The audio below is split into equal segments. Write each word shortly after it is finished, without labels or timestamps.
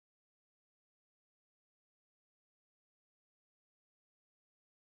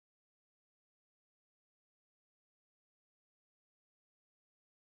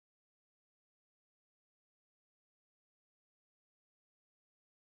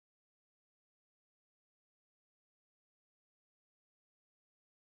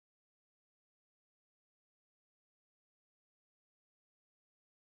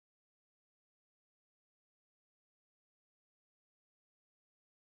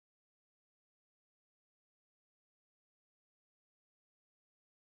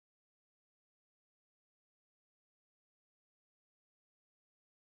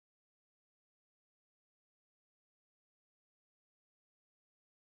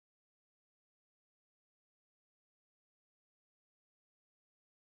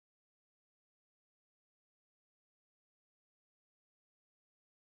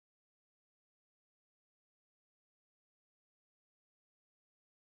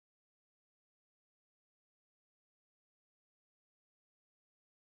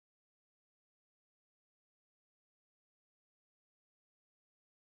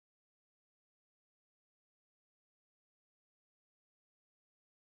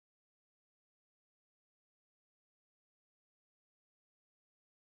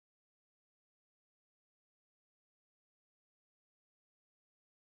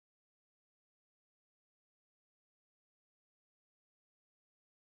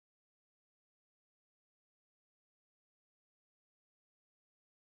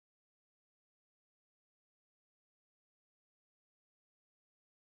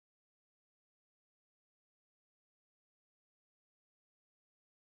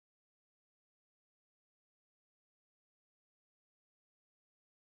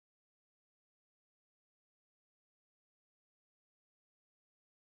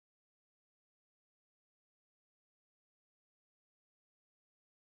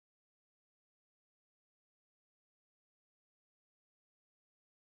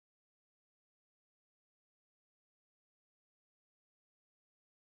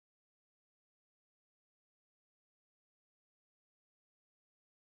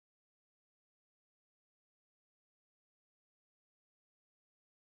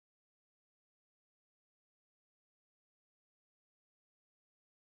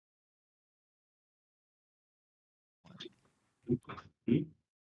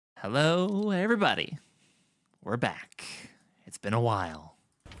Hello, everybody. We're back. It's been a while.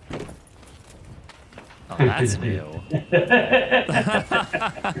 Oh, that's new.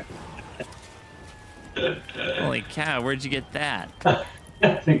 Holy cow, where'd you get that?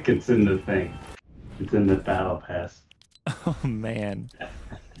 I think it's in the thing. It's in the battle pass. Oh, man.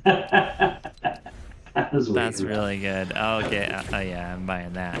 That's really good. Oh, okay. Oh, yeah, I'm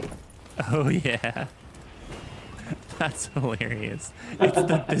buying that. Oh, yeah. That's hilarious. It's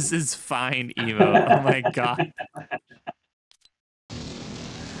the "this is fine" emote. Oh, my God.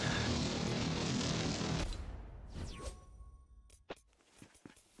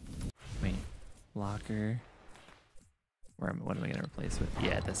 Wait. Locker. What am I gonna replace with?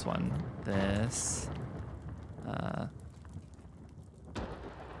 Yeah, this one. This.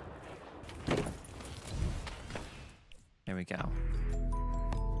 There we go.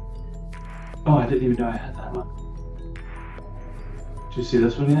 Oh, I didn't even know I had that one. Did you see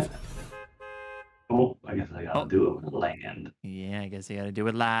this one yet? Oh, I guess I gotta do it with land. Yeah, I guess you gotta do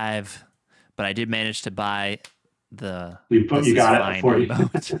it live. But I did manage to buy the. You got it before you.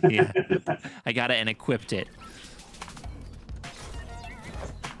 Yeah, I got it and equipped it.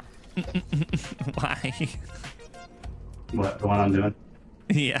 Why? What, the one I'm doing?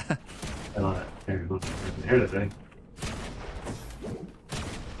 Yeah. I love it. Here's the thing.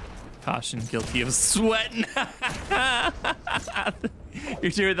 Caution, guilty of sweating.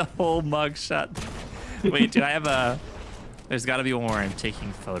 You're doing the whole mug shot. Wait, do I have a... There's got to be one where I'm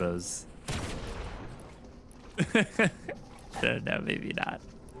taking photos. No, maybe not.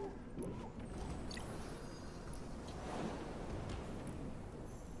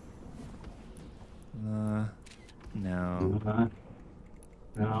 No.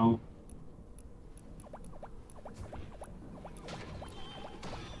 No.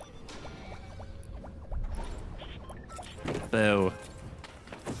 Boo.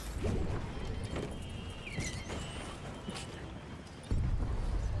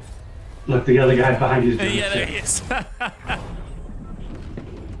 Look, the other guy behind you is doing Yeah, there he is.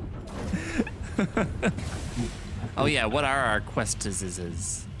 Oh yeah, what are our quests?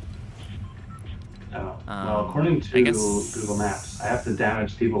 Oh. Well, according to Google Maps, I have to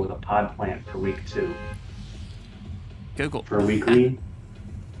damage people with a pod plant for week 2. Google. For weekly?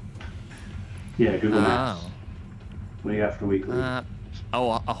 Yeah, Google Maps. What do you got for weekly?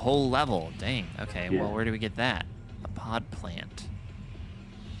 Oh, a whole level. Dang. Okay, Yeah. well, where do we get that? A pod plant.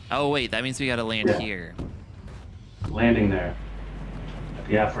 Oh, wait, that means we gotta land here. Landing there. At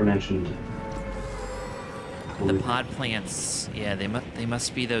the aforementioned. The pod plants, yeah, they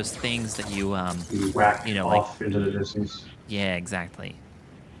must be those things that you whack you know, off like, into the distance. Yeah, exactly.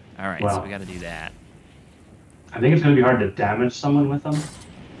 All right, Well, so we got to do that. I think it's gonna be hard to damage someone with them.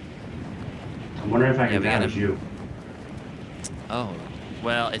 I'm wondering if I can damage you. Oh,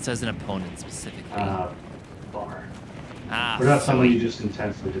 well, it says an opponent specifically. Bar. What about someone you just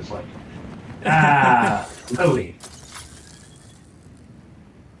intensely dislike? Loading.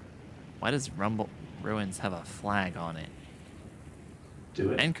 Why does Ruins have a flag on it?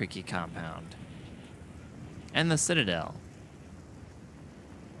 Do it. And Cricky Compound. And the Citadel.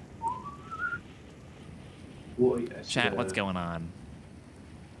 Boy, Chat, what's going on?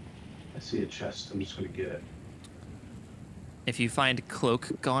 I see a chest. I'm just gonna get it. If you find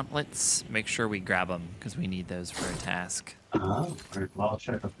cloak gauntlets, make sure we grab them, because we need those for a task. Alright, well, I'll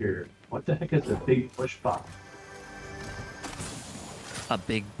check up here. What the heck is a big bush bomb? A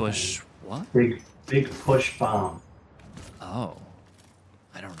big bush what? Big push bomb. Oh.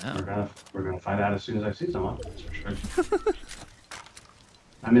 I don't know. We're gonna find out as soon as I see someone. That's for sure.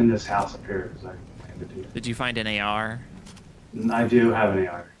 I'm in this house up here because I had to do it. Did you find an AR? I do have an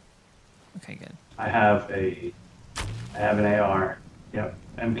AR. Okay, good. I have an AR. Yep.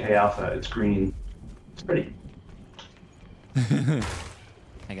 MK Alpha. It's green. It's pretty.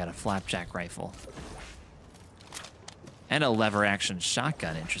 I got a flapjack rifle. And a lever action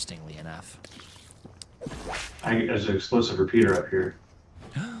shotgun, interestingly enough. There's an explosive repeater up here.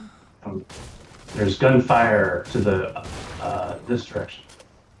 There's gunfire to the this direction.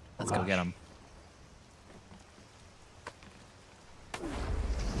 Let's go get them.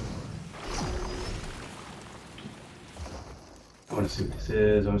 I want to see what this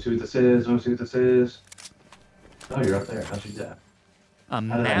is. I want to see what this is. I want to see what this is. Oh, you're up there. How'd you do that? A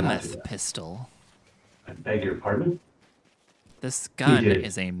mammoth pistol. I beg your pardon? This gun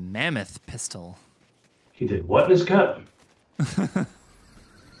is a mammoth pistol. He did what in his cup?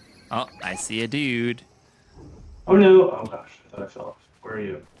 Oh, I see a dude. Oh no! Oh gosh, I thought I fell off. Where are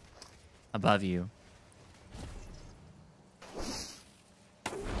you? Above you.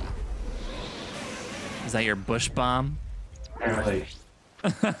 Is that your bush bomb? Apparently.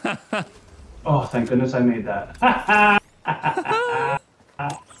 Oh, thank goodness I made that.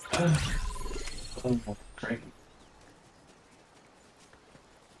 Oh, great.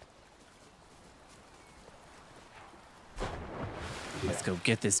 Let's go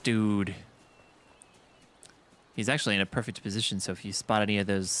get this dude. He's actually in a perfect position, so if you spot any of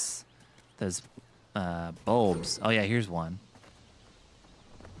those bulbs. Oh yeah, here's one.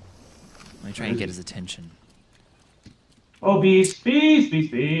 Let me try and get his attention. Oh, beast, beast,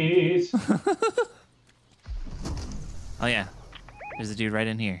 beast, beast. Oh yeah, there's a dude right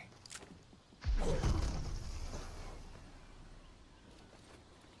in here.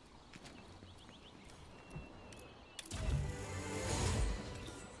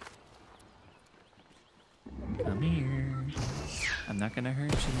 Come here. I'm not gonna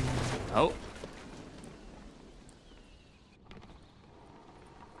hurt you. Oh.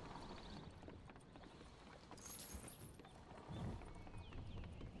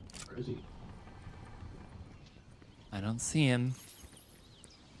 Where is he? I don't see him.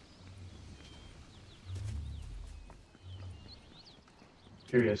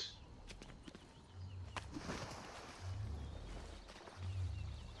 Here he is.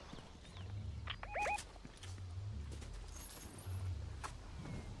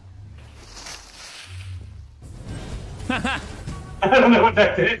 I don't know what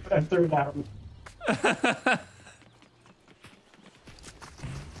that did, but I threw it at him.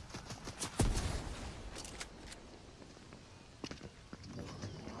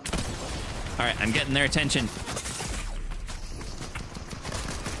 All right, I'm getting their attention.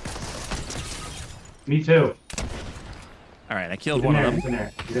 Me too. All right, I killed one of them. He's in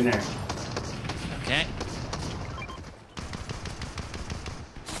there. He's in there. Okay.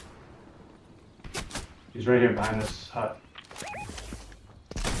 He's right here behind this hut.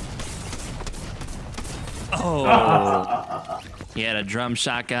 Oh. He had a drum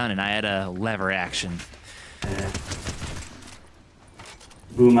shotgun and I had a lever action.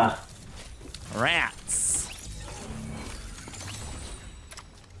 Booma. Rats.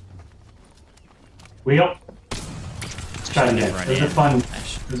 We go. Let's try it again. It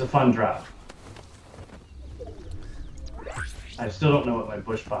was a fun drop. I still don't know what my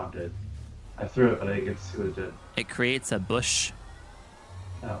bush bomb did. I threw it, but I didn't get to see what it did. It creates a bush.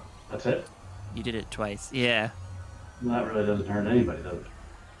 Oh, that's it? You did it twice. Yeah. Well, that really doesn't hurt anybody, does it?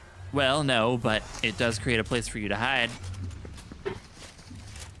 Well, no, but it does create a place for you to hide.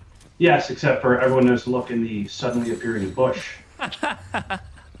 Yes, except for everyone knows to look in the suddenly appearing bush. I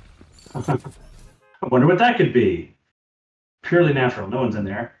wonder what that could be. Purely natural. No one's in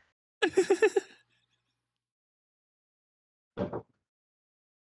there.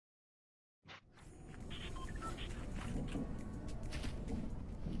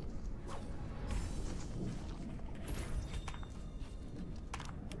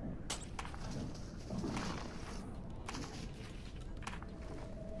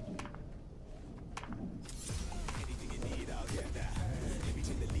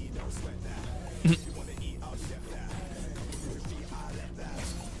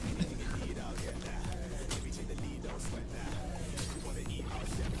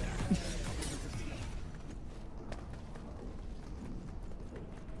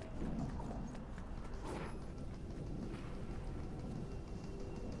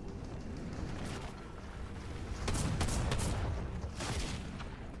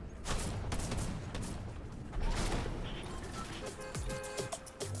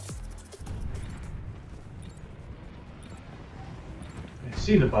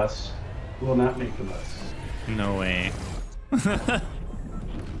 See the bus, will not make the bus. No way.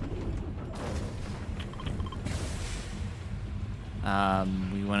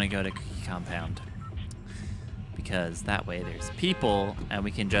 We want to go to compound because that way there's people and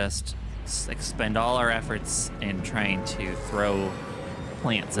we can just expend all our efforts in trying to throw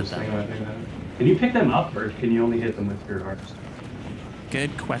plants at them. Can you pick them up or can you only hit them with your harvester?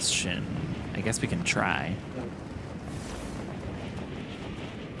 Good question. I guess we can try.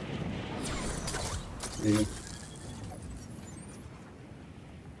 Maybe.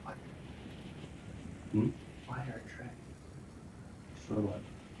 Fire track. For what?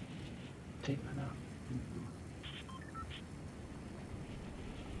 Take mine out.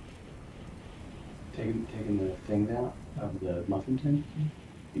 Taking the thing down of the muffin tin?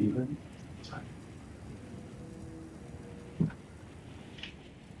 Even? It's fine.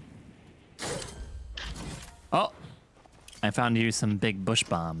 Oh! I found you some big bush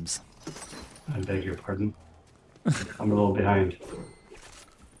bombs. I beg your pardon. I'm a little behind.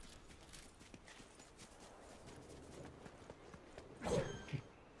 I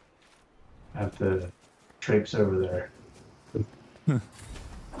have to traipse over there.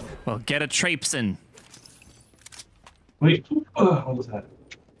 Well, get a traipsin'. Wait, what was that?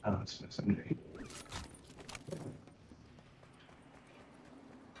 Oh, it's SMG.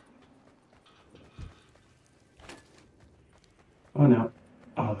 Oh no.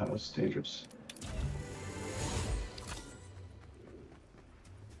 Oh, that was dangerous.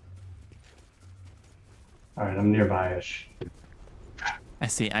 Alright, I'm nearby-ish. I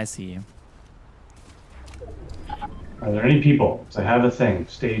see you. Are there any people? 'Cause I have a thing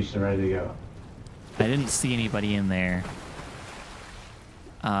staged and ready to go. I didn't see anybody in there.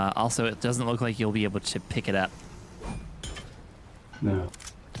 Also, it doesn't look like you'll be able to pick it up. No.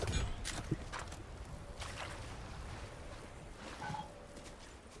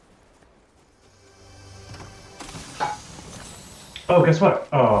 Oh, guess what?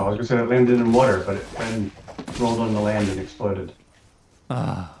 Oh, I was gonna say it landed in water, but it then rolled on the land and exploded.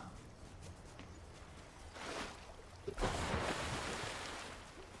 Ah.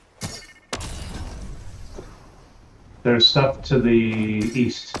 There's stuff to the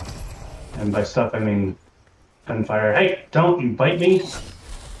east. And by stuff, I mean gunfire. Hey, don't you bite me!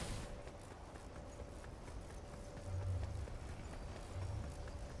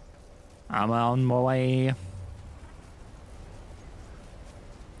 I'm on my way.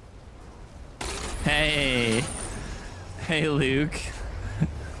 Hey. Hey, Luke.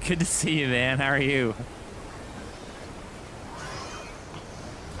 Good to see you, man. How are you?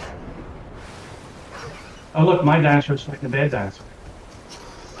 Oh, look, my dinosaur's fighting a bad dinosaur.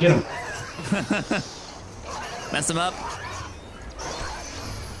 Get him. Mess him up.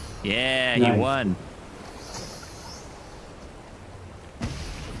 Yeah, Nice. you won.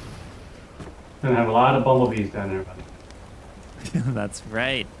 Gonna have a lot of bumblebees down there, buddy. That's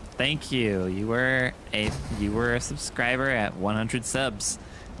right. Thank you. You were a subscriber at 100 subs.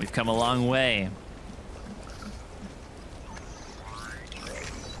 We've come a long way.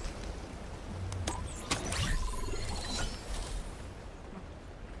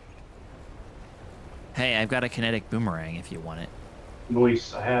 Hey, I've got a kinetic boomerang if you want it.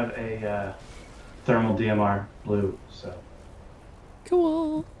 Luis, I have a thermal DMR blue, so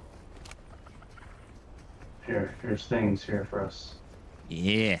Cool. here's things here for us.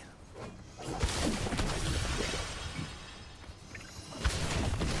 Yeah.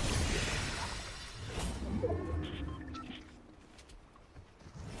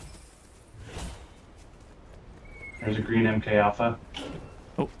 There's a green MK Alpha.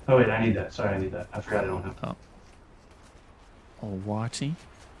 Oh. Oh wait, I need that. Sorry, I need that. I forgot I don't have that. Oh, watchy.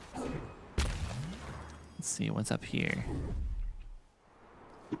 Let's see what's up here.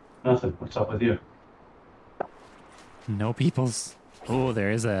 Nothing. What's up with you? No peoples. Oh, there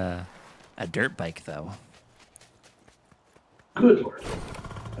is a dirt bike though. Good lord.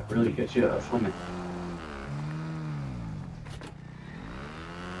 That really gets you flimming.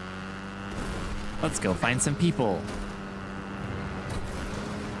 Let's go find some people.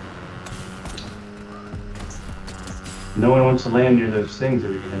 No one wants to land near those things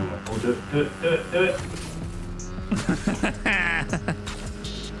that we can hit with. We'll do it, do it, do it, do it.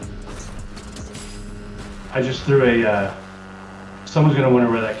 I just threw a, someone's gonna wonder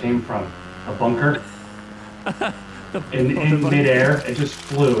where that came from. A bunker? in midair, it just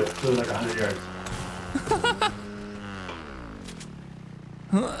flew. It flew like 100 yards.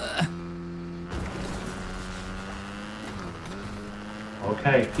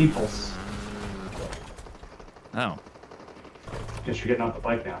 Okay, peoples. Oh, Guess you're getting off the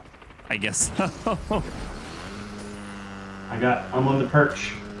bike now. I guess so. I'm on the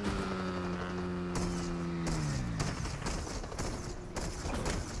perch.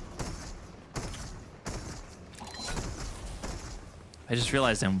 I just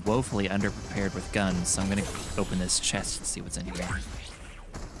realized I'm woefully underprepared with guns, so I'm gonna open this chest and see what's in here.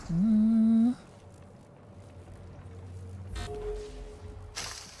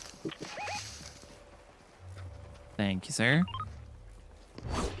 Thank you, sir.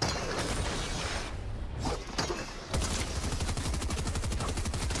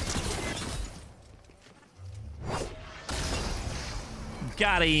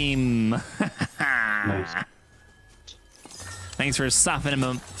 Got him! Nice. Thanks for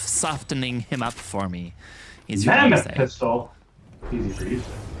softening him up for me. He's really Mammoth excited. pistol. Easy for you.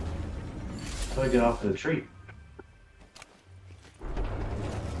 How do I get off of the tree?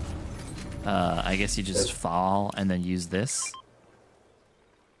 I guess you just fall and then use this.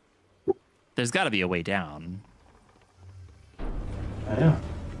 There's got to be a way down. I know.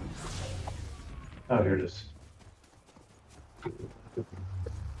 Oh, here it is.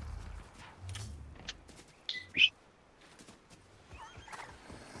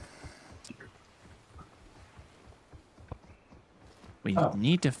 We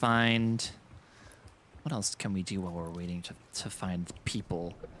need to find... What else can we do while we're waiting to find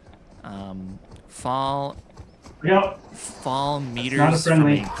people? Fall... Yep. Fall meters Not a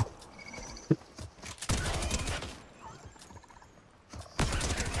friendly. from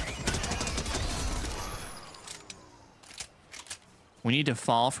We need to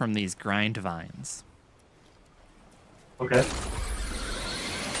fall from these grind vines. Okay.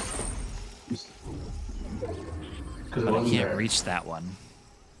 Because But I can't reach that one.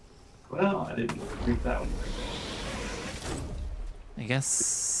 Well, I didn't reach that one. I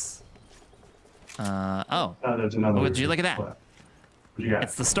guess... oh. Oh, there's another one. Would you look at that? What you got?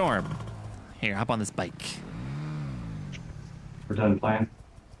 It's the storm. Here, hop on this bike. We're done playing.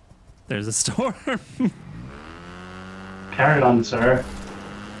 There's a storm. Carry on, sir.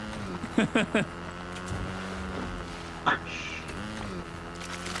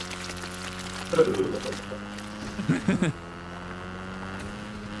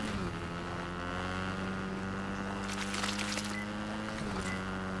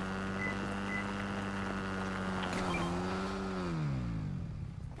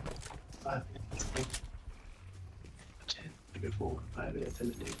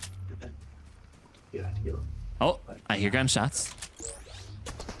 Oh, I hear gunshots.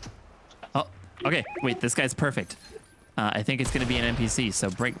 Oh, okay. Wait, this guy's perfect. I think it's gonna be an NPC. So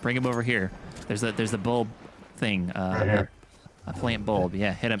bring him over here. There's a bulb thing. Right here. A plant bulb.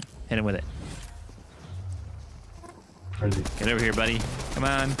 Yeah, hit him with it. Where is he? Get over here, buddy. Come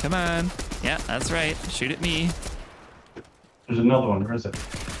on, come on. Yeah, that's right. Shoot at me. There's another one. Where is it?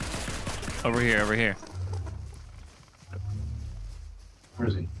 Over here, over here. Where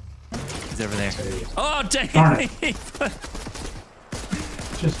is he? He's over there. There he is. Oh, dang Darn it.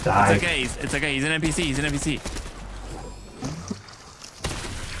 Just die. It's okay. It's okay. He's an NPC. He's an NPC.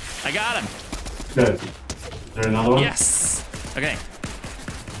 I got him. Good. Is there another one? Yes. Okay.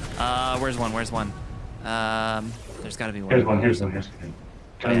 Where's one? Where's one? There's got to be one. Here's one. Here's one. Here's one.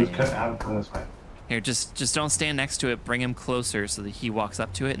 Come this way. Here, just don't stand next to it. Bring him closer so that he walks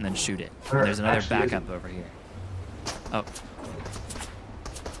up to it and then shoot it. Sure, There's another actually, backup over here. Oh.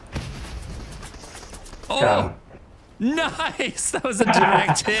 Got Oh, him. nice! That was a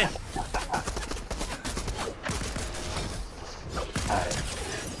direct hit. Alright.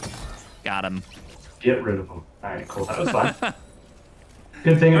 Got him. Get rid of him. Alright, cool. That was fun.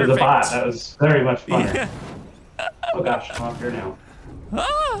 Good thing it was a bot. That was very much fun. Yeah. Oh gosh, I'm up here now.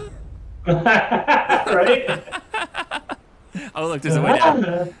 Ah! Right? Oh, look, there's a way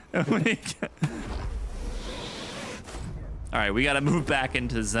down. All right, we got to move back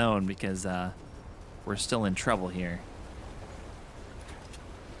into the zone because we're still in trouble here.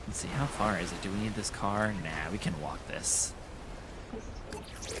 Let's see, how far is it? Do we need this car? Nah, we can walk this.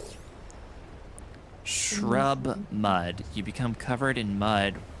 Shrub mud. You become covered in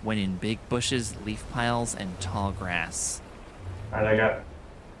mud when in big bushes, leaf piles, and tall grass. Alright, I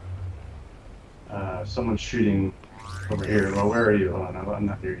got someone shooting over here. Well, where are you? Hold on, I'm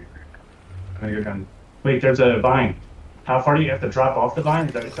not near you. I'm gonna go down. Wait, there's a vine. How far do you have to drop off the vine?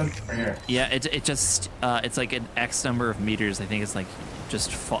 Is that what you said? Right here. Yeah, it just it's like an X number of meters. I think it's like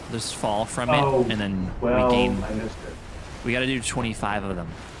just fall from it, and then well, we gain. I missed it. We got to do 25 of them.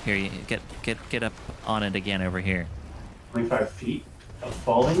 Here, you get up on it again over here. 25 feet of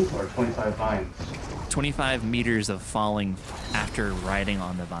falling or 25 vines? 25 meters of falling after riding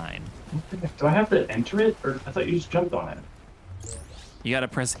on the vine. Do I have to enter it, or I thought you just jumped on it? You got to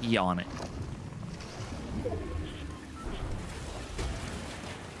press E on it.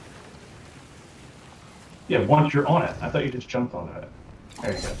 Yeah, once you're on it. I thought you just jumped on it.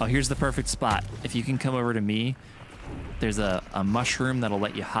 There you go. Oh, here's the perfect spot. If you can come over to me, there's a mushroom that'll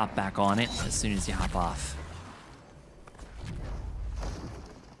let you hop back on it as soon as you hop off.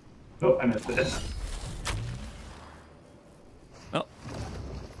 Oh, I missed it. Oh.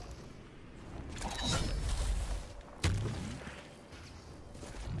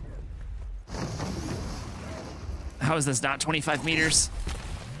 How is this not 25 meters?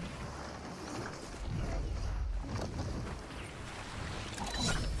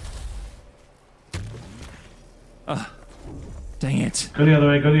 Oh, dang it. Go the other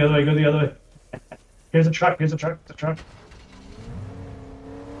way, go the other way, go the other way. Here's a truck, here's a truck, it's a truck.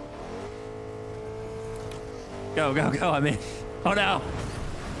 Go, go, go, I'm in. Oh no.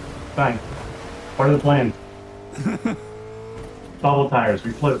 Fine. Part of the plan. Bubble tires,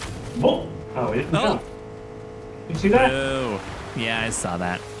 we flew. Whoa! Oh, we didn't jump. You see that? Oh, yeah, I saw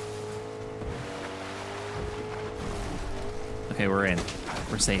that. Okay, we're in.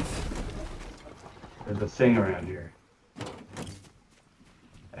 We're safe. There's a thing around here.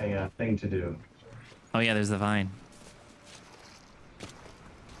 A thing to do. Oh yeah, there's the vine.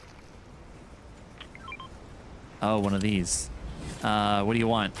 Oh, one of these. What do you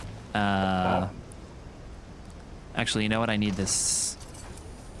want? Actually, you know what? I need this.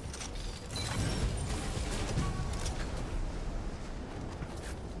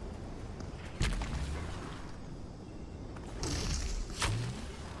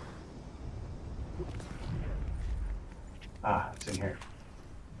 Ah, it's in here.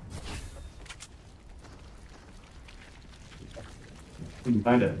 Couldn't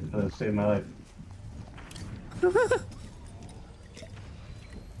find it. That saved my life.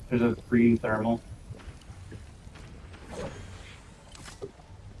 There's a green thermal.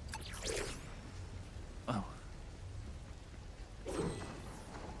 Oh.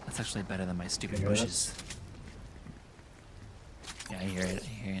 That's actually better than my stupid You hear bushes. Yeah, I hear it. I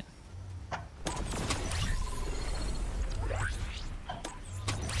hear it.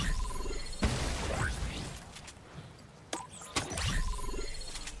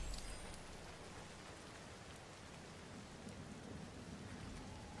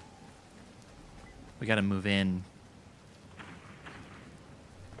 We gotta move in.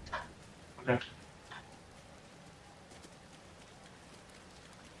 Okay.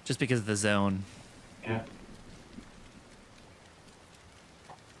 Just because of the zone. Yeah.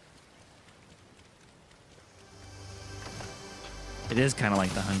 It is kind of like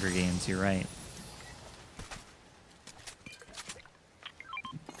the Hunger Games, you're right.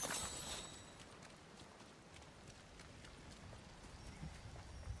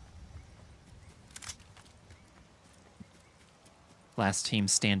 Last team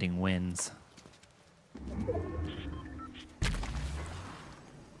standing wins.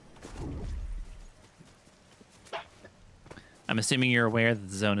 I'm assuming you're aware that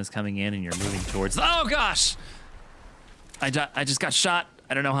the zone is coming in and you're moving towards. Oh gosh! I just got shot.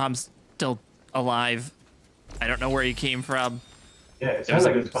 I don't know how I'm still alive. I don't know where he came from. Yeah, it sounds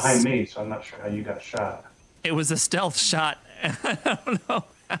like it's behind me, so I'm not sure how you got shot. It was a stealth shot. I don't know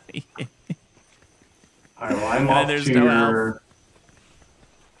how he... All right, well, I'm off there's to no your... help.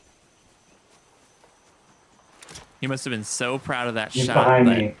 He must have been so proud of that He's shot. behind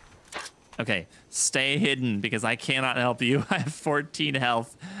But... me. Okay, stay hidden because I cannot help you. I have 14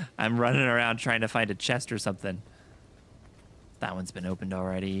 health. I'm running around trying to find a chest or something. That one's been opened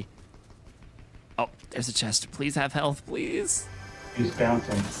already. Oh, there's a chest. Please have health, please. He's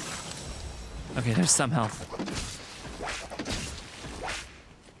bouncing. Okay, there's some health.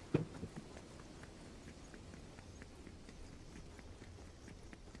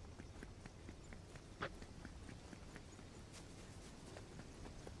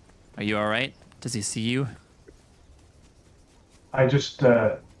 Are you all right? Does he see you? I just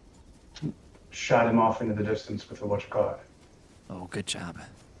shot him off into the distance with a whatchamacallit. Oh, good job.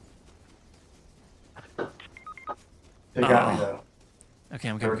 They got me, though. Okay,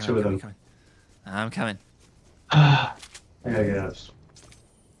 I'm There coming. were two of them. Coming. I'm coming. I gotta get out.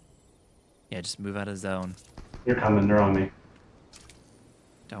 Yeah, just move out of zone. You're coming. They're on me.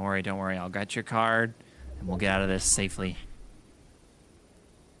 Don't worry, don't worry. I'll get your card, and we'll get out of this safely.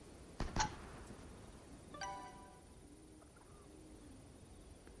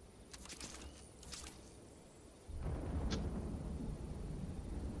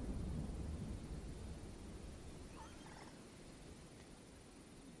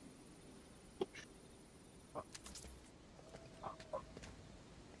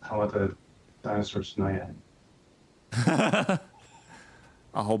 I'll let the dinosaurs know yet.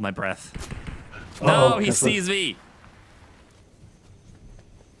 I'll hold my breath. Uh-oh, No, he that's what- sees me.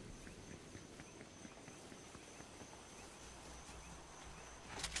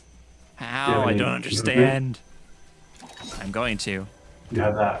 How? I don't understand. I'm going to. You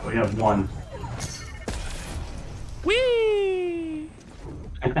have that. We have one. Whee!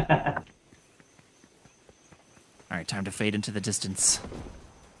 All right, time to fade into the distance.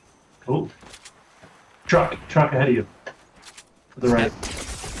 Oh. Truck ahead of you. To the right.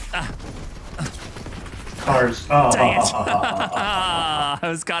 Cars. Oh. Dang it. I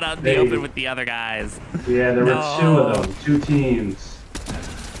was caught out in the open with the other guys. Yeah, there were two of them. Two teams.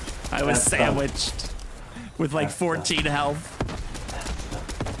 I was That's sandwiched with like That's 14 health.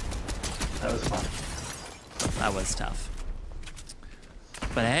 That was fun. That was tough.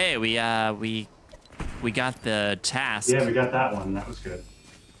 But hey, we got the task. Yeah, we got that one. That was good.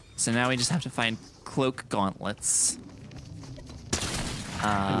 So now we just have to find cloak gauntlets.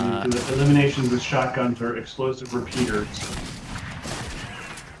 And the eliminations with shotguns or explosive repeaters.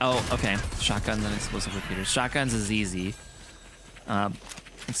 Oh, okay. Shotguns and explosive repeaters. Shotguns is easy.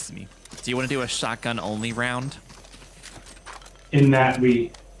 Excuse me. Do you want to do a shotgun only round? In that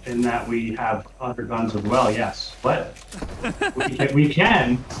we have other guns as well. Yes. What? we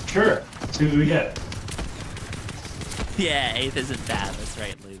can. Sure. Let's see what we get. Yeah, 8th isn't bad. That's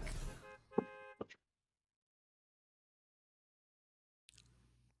right, Luke.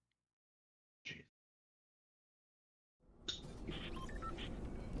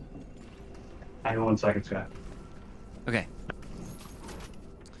 Hang on 1 second, Scott. Okay.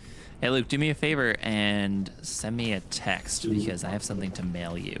 Hey, Luke, do me a favor and send me a text because I have something to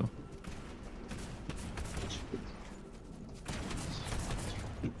mail you.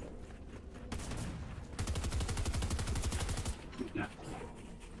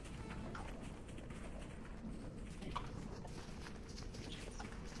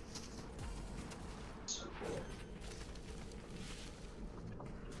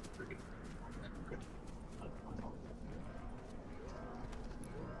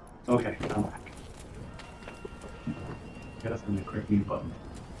 Okay, I'm back. Gotta find the correct mute button.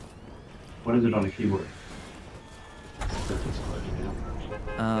 What is it on the keyboard?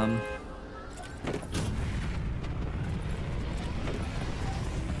 Um.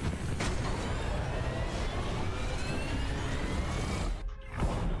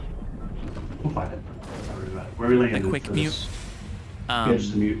 We'll find it. Where are we laying? A quick mute. Yeah,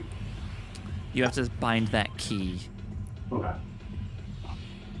 just a mute. You have to bind that key. Okay.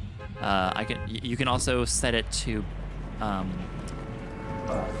 You can also set it to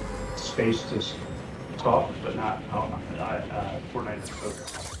Space to stop, but not Fortnite is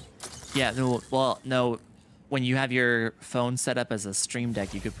okay. Yeah, no, well, no, when you have your phone set up as a stream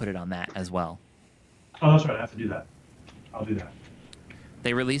deck, you could put it on that as well. Oh, that's right. I have to do that. I'll do that.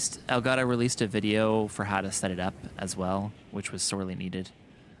 They released, Elgato released a video for how to set it up as well, which was sorely needed.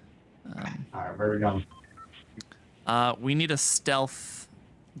 All right, where are we going? We need a stealth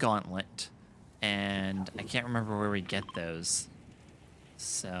gauntlet, and I can't remember where we get those.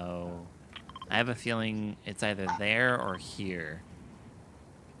 So I have a feeling it's either there or here.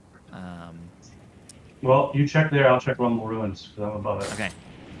 Well, you check there. I'll check Rumble Ruins because I'm above it. Okay.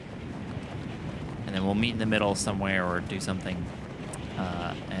 And then we'll meet in the middle somewhere or do something.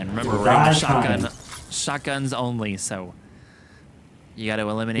 And remember, we're in the shotguns only, so you got to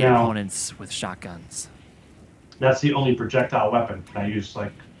eliminate opponents with shotguns. That's the only projectile weapon. Can I use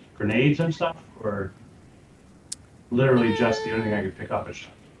like grenades and stuff, or literally just the only thing I could pick up is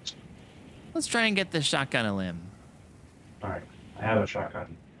shotguns? Let's try and get the shotgun a limb. All right, I have a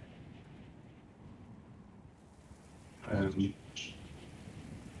shotgun.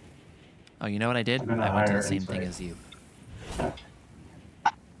 Oh, you know what I did? I went to the same thing as you.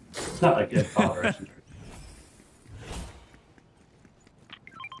 It's not like Deadfall.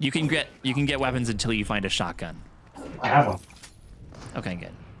 You can get weapons until you find a shotgun. I have one. Okay,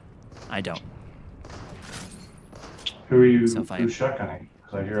 good. I don't. Who are you? Who's shotgunning?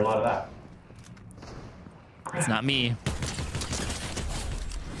 Because I hear a lot of that. It's not me.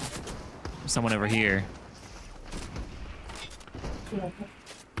 There's someone over here.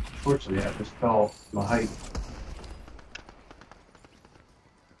 Fortunately, I just fell from the height.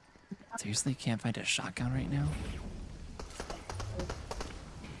 Seriously, can't find a shotgun right now?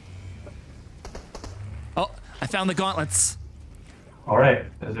 Oh, I found the gauntlets. All right,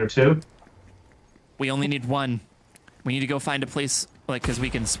 is there two? We only need one. We need to go find a place, like, because we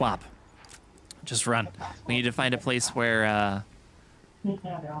can swap. Just run. We need to find a place where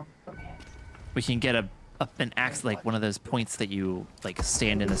we can get an axe, like one of those points that you like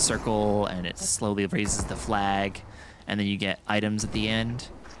stand in a circle and it slowly raises the flag, and then you get items at the end.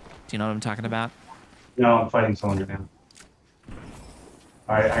 Do you know what I'm talking about? No, I'm fighting someone right now.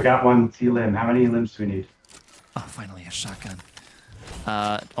 All right, I got one T-limb. How many limbs do we need? Oh, finally a shotgun.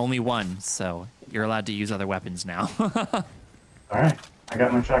 Only one, so you're allowed to use other weapons now. All right, I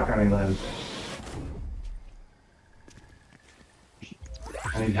got my shotgun limbs.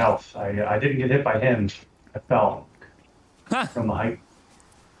 I need health. I didn't get hit by him. I fell from the height.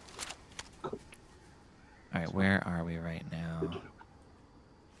 All right, where are we right now?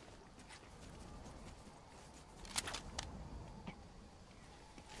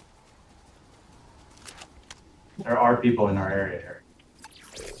 There are people in our area here.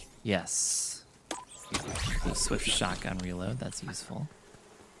 Yes. The swift shotgun reload, that's useful.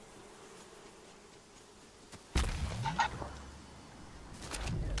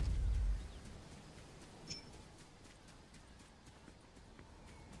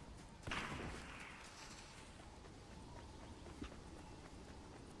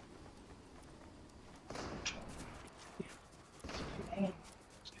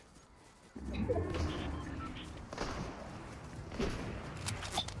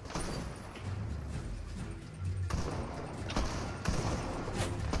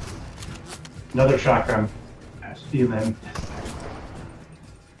 Another shotgun. Steal him.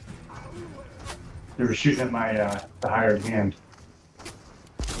 They were shooting at my the hired hand.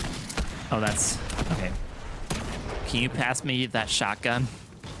 Oh, that's okay. Can you pass me that shotgun?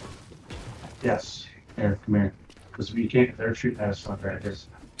 Yes. Here, come here. Because we can't. They're shooting at us like that.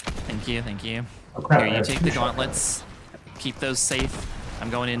 Thank you, thank you. Oh crap! Here, you take the gauntlets. Keep those safe. I'm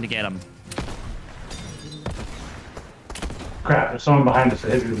going in to get them. Crap! There's someone behind us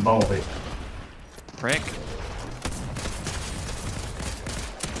that hit me with a bumblebee. Prick.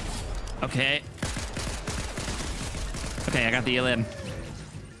 Okay. Okay, I got the limb.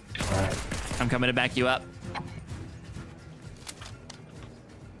 All right. I'm coming to back you up.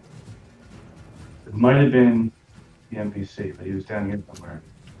 It might have been the NPC, but he was down here somewhere.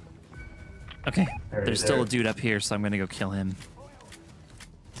 Okay. There, There's still a dude up here, so I'm gonna go kill him.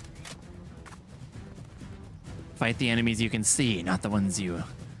 Fight the enemies you can see, not the ones you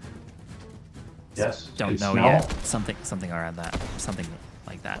Yes. don't know smell. yet. Something around that. Something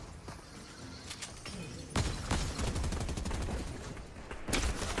like that.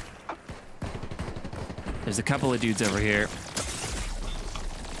 There's a couple of dudes over here.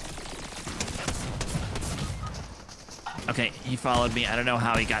 Okay, he followed me. I don't know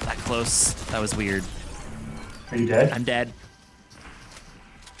how he got that close. That was weird. Are you dead? I'm dead.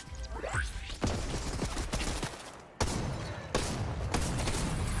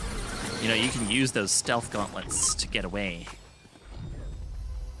 You know, you can use those stealth gauntlets to get away.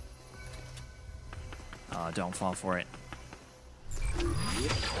 Oh, don't fall for it.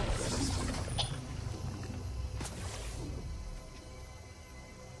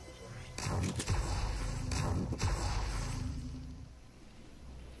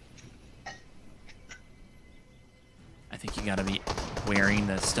 I think you gotta be wearing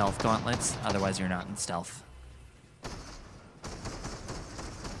the stealth gauntlets, otherwise you're not in stealth. I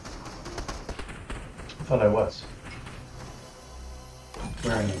thought I was.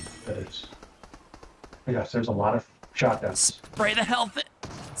 Wearing them, but it's. Oh my gosh, there's a lot of shotguns. Spray the health.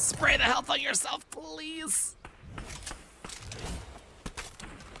 Spray the health on yourself, please.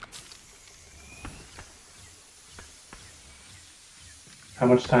 How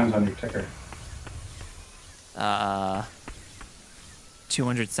much time's on your ticker?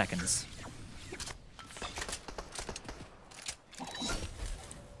 200 seconds.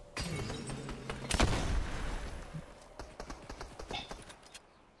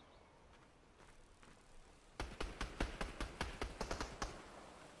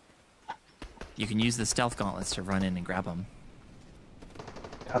 You can use the stealth gauntlets to run in and grab them.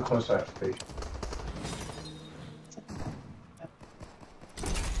 How close do I have to be?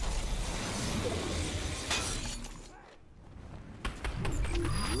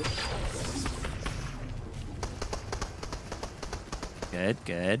 Good,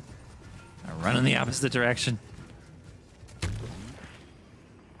 good. Now run in the opposite direction.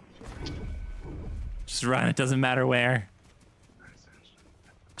 Just run, it doesn't matter where.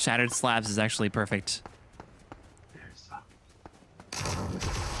 Shattered slabs is actually perfect.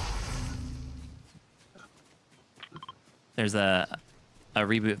 There's a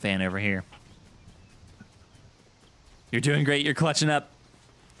reboot van over here. You're doing great, you're clutching up.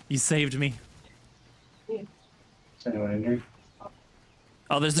 You saved me. Is anyone in here?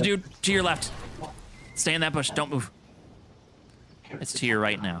 Oh, there's the dude to your left. Stay in that bush, don't move. It's to your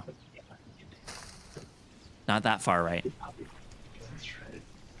right now. Not that far right.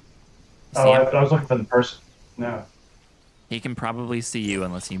 Oh, I was looking for the person. No. He can probably see you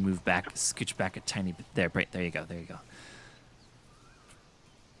unless you move back, scooch back a tiny bit. There, right, there you go, there you go.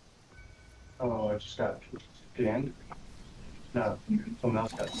 Oh, I just got scanned. No, someone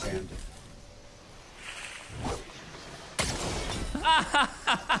else got scanned.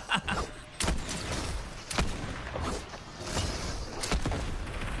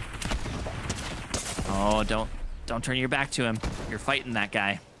 Oh, don't turn your back to him. You're fighting that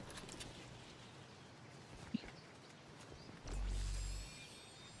guy.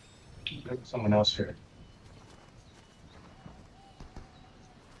 There's someone else here.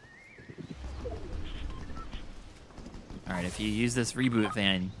 All right, if you use this reboot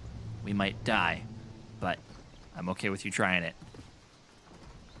van, we might die, but I'm okay with you trying it.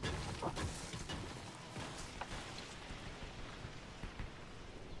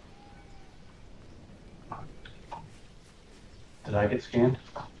 Did I get scanned?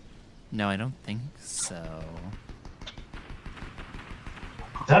 No, I don't think so.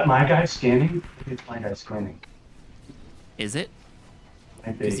 Is that my guy scanning? Maybe it's my guy scanning. Is it?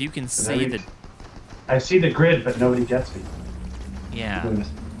 Maybe. Because you can see the... I see the grid, but nobody gets me. Yeah.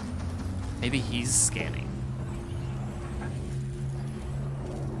 Maybe he's scanning.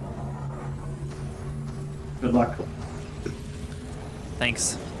 Good luck.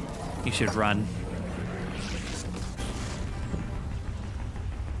 Thanks. You should run.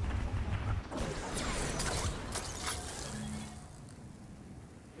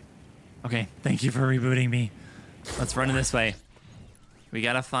 Okay, thank you for rebooting me. Let's run in this way. We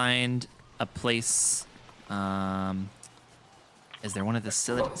gotta find a place. Is there one at the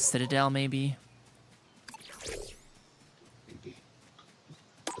Citadel, maybe?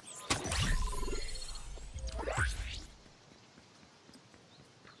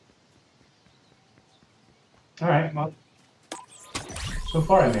 All right, well, so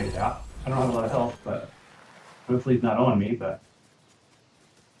far I made it out. I don't have a lot of health, but hopefully he's not on me, but...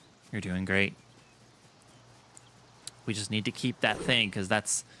 You're doing great. We just need to keep that thing, because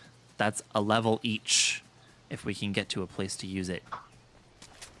that's a level each if we can get to a place to use it.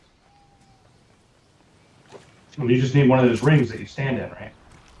 Well, you just need one of those rings that you stand in, right?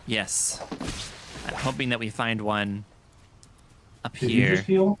 Yes. I'm hoping that we find one up Did here. you just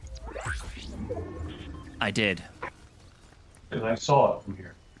heal? I did. Because I saw it from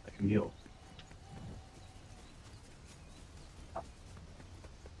here. I can heal.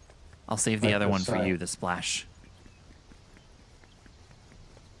 I'll save the Right other one this for side. you, the splash.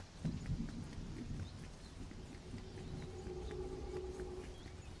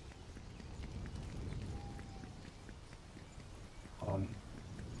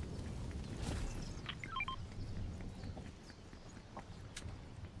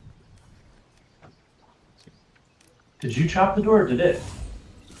 Did you chop the door or did it?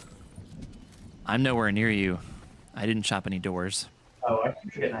 I'm nowhere near you. I didn't chop any doors. Oh, I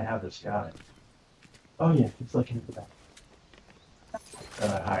keep forgetting I have this guy. Oh yeah, he's looking at the back.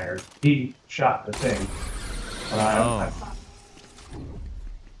 That I hired. He shot the thing.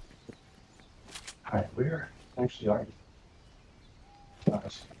 Alright, where actually are you?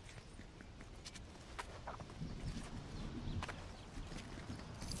 Nice.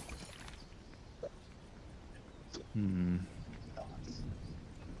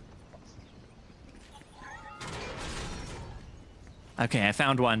 Okay, I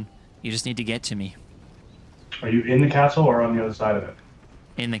found one. You just need to get to me. Are you in the castle or on the other side of it?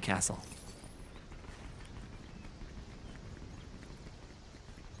 In the castle.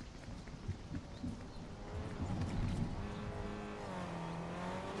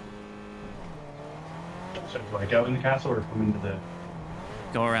 So do I go in the castle or come into the...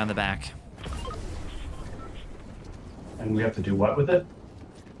 Go around the back. And we have to do what with it?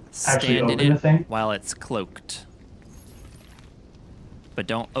 Actually Stand in open the it thing? while it's cloaked. But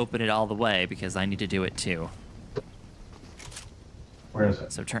don't open it all the way because I need to do it too. Where is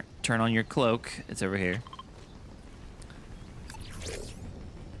it? So turn on your cloak. It's over here.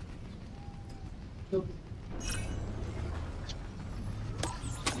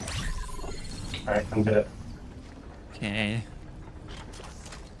 Alright, I'm good. Okay.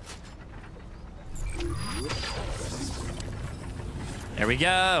 There we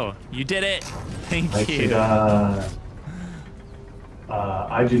go. You did it. Thank you.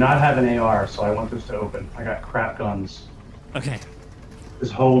 I do not have an AR, so I want this to open. I got crap guns. Okay. This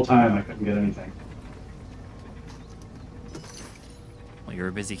whole time I couldn't get anything. Well, you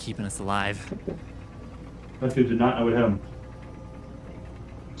were busy keeping us alive. That dude did not know it hit him.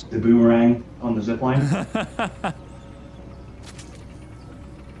 The boomerang on the zip line.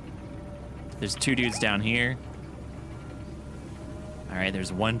 There's 2 dudes down here. All right,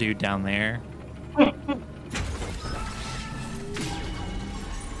 there's 1 dude down there.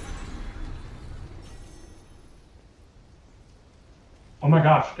 Oh my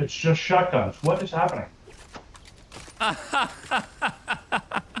gosh, it's just shotguns. What is happening?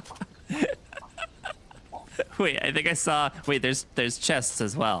 Wait, I think I saw. Wait, there's chests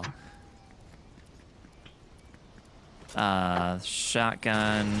as well.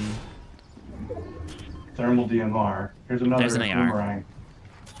 Shotgun. Thermal DMR. Here's another There's an AR. boomerang.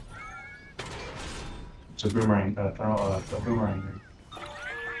 It's a boomerang. A boomerang.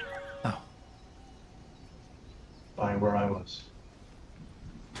 Oh. By where I was.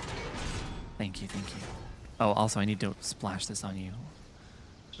 Thank you, thank you. Oh, also, I need to splash this on you.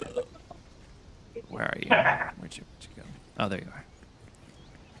 Where are you? Where'd you go? Oh, there you are.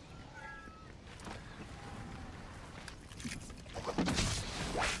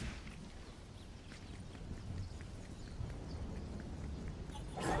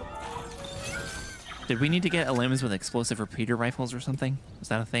 Did we need to get limbs with explosive repeater rifles or something? Was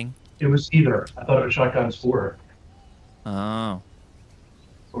that a thing? It was either. I thought it was shotguns for. Oh.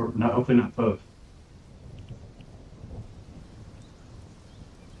 Or not, hopefully not both.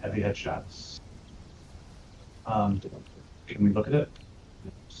 Heavy headshots. Can we look at it?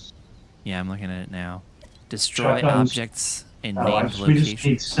 Yeah, I'm looking at it now. Destroy Shotguns. objects in Oh, named we just need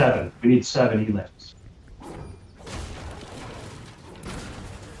locations. 7. We need 7 elims.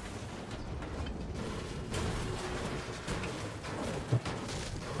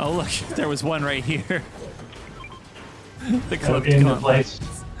 Oh look, there was one right here. The Oh, cloaked in the gauntlets.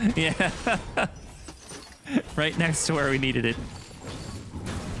 place. Yeah. Right next to where we needed it.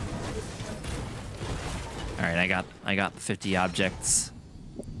 All right, I got the 50 objects.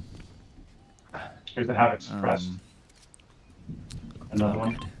 Here's the havoc suppressed. Another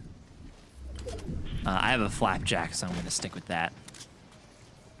one. Good. I have a flapjack, so I'm going to stick with that.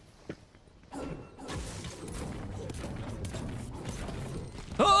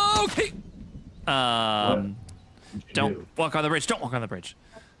 Okay. Don't walk on the bridge. Don't walk on the bridge.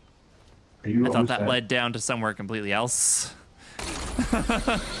 Are you I thought that dead? led down to somewhere completely else.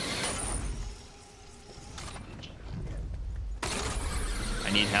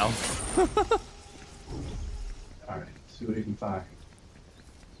 I need help. Alright, see what you can find.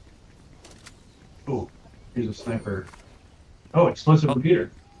 Oh, here's a sniper. Oh, explosive repeater.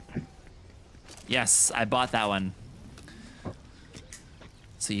 Yes, I bought that one.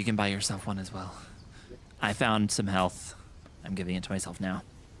 So you can buy yourself one as well. I found some health. I'm giving it to myself now.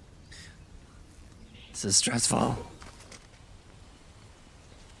 This is stressful.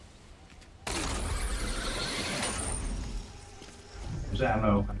 There's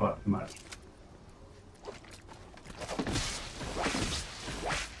ammo. I bought too much.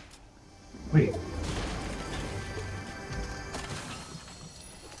 Wait.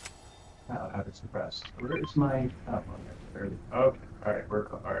 Now I have it suppressed. Where is my? Oh, barely. Okay. All right. We're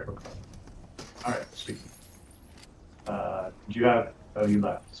close. All right. We're close. All right. Sweet. Did you have? Oh, you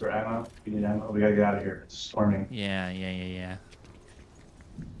left. Is there ammo? You need ammo? We gotta get out of here. It's storming. Yeah.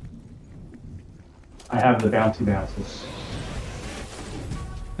 I have the bouncy bounces.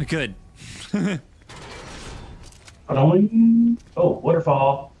 Good. Oh,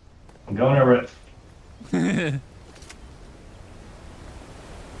 waterfall. I'm going over it.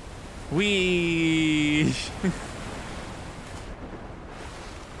 Wee.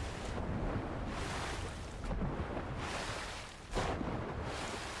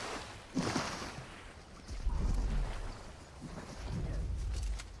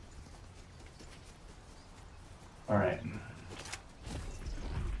 All right.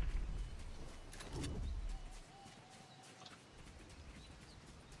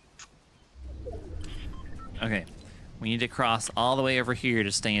 Okay. We need to cross all the way over here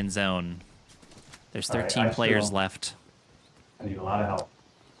to stay in zone. There's All right, 13 I players still- left. I need a lot of help.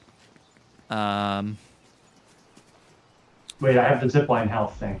 Um. Wait, I have the zipline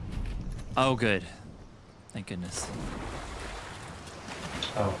health thing. Oh, good. Thank goodness.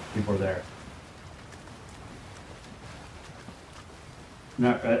 Oh, people are there.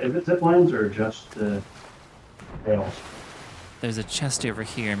 Now, is it zip lines or just the rails? There's a chest over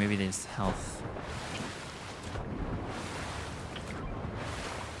here. Maybe there's health.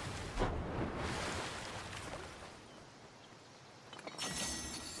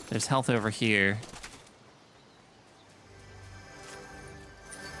 There's health over here.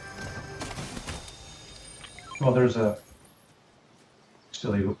 Well, there's a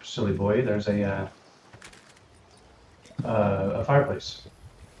silly boy. There's a fireplace.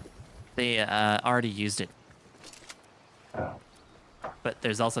 They already used it. Oh. But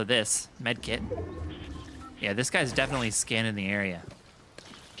there's also this med kit. Yeah, this guy's definitely scanning the area.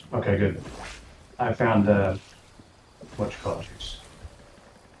 Okay, good. I found what you call it.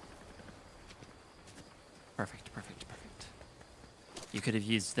 Perfect. You could have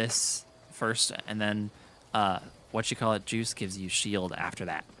used this first, and then what you call it juice gives you shield after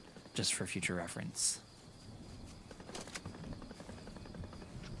that, just for future reference.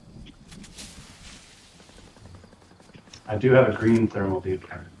 I do have a green thermal bead.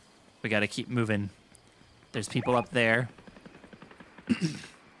 We got to keep moving. There's people up there.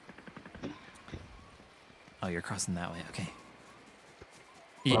 Oh, you're crossing that way. Okay.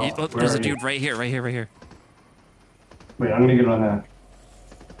 Well, Oh, where there's are a you? dude right here. Wait, I'm gonna get on that.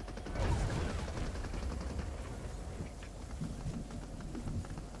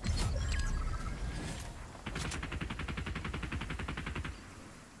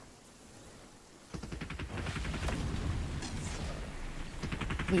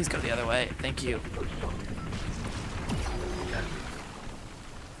 Please go the other way. Thank you.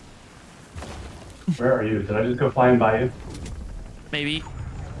 Where are you? Did I just go flying by you? Maybe.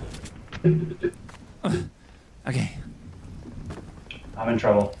 Okay. I'm in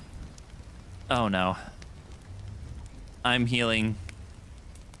trouble. Oh no. I'm healing.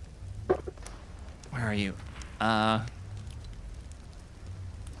 Where are you?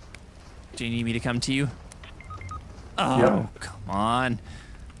 Do you need me to come to you? Oh, Yeah. come on.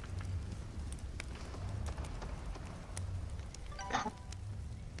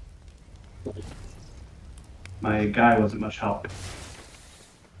 My guy wasn't much help.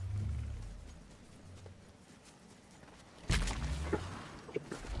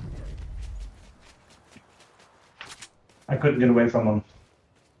 I couldn't get away from them.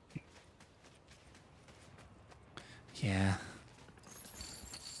 Yeah.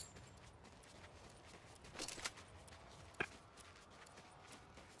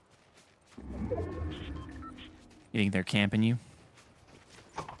 You think they're camping you?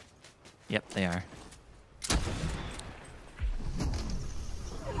 Yep, they are.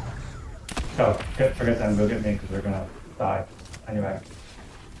 So, forget them. Go get me because they're gonna die. Anyway.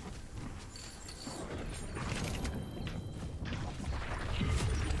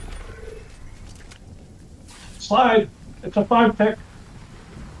 Slide. It's a 5-pick.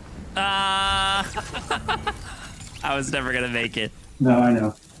 I was never gonna make it. No, I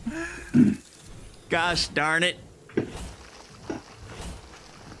know. Gosh darn it.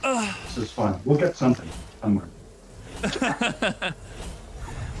 This is fun. We'll get something somewhere.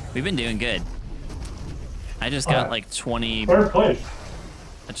 We've been doing good. I just got like 20 Third place.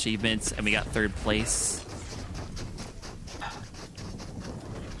 achievements and we got 3rd place.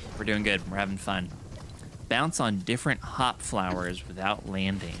 We're doing good. We're having fun. Bounce on different hop flowers without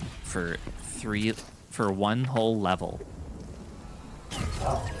landing for 1 whole level.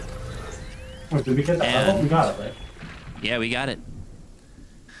 Wow. Wait, did we get that level? We got it, right? Yeah, we got it.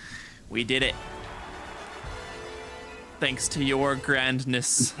 We did it. Thanks to your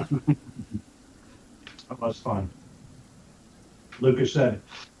grandness. That was fun. Lucas said,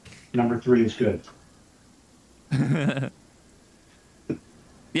 number 3 is good.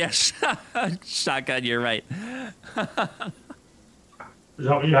 Yes, shotgun, you're right. Is that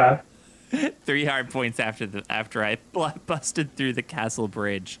what you had? 3 hard points after I busted through the castle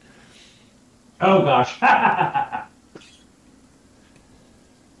bridge. Oh, gosh.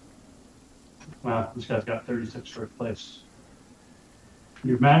 Wow, this guy's got 36 first place.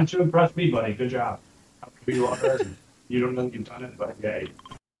 You've managed to impress me, buddy. Good job. You are. You don't know you've done it, but yay.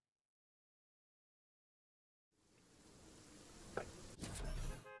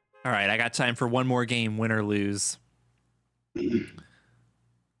 All right, I got time for one more game, win or lose. It's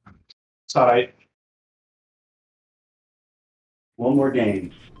all right. One more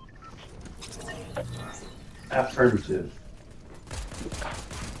game. Affirmative.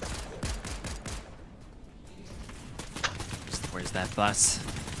 Where's that bus?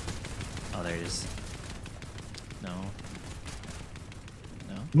 Oh, there it is. No.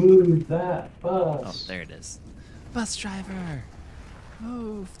 No? Move that bus. Oh, there it is. Bus driver!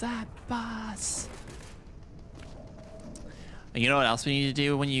 Move that bus! You know what else we need to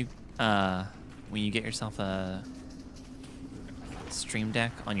do when you get yourself a Stream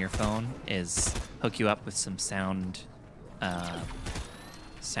Deck on your phone is hook you up with some sound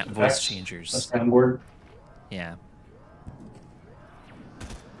voice changers. A soundboard. Yeah.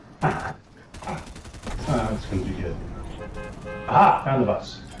 It's gonna be good. Aha! Found the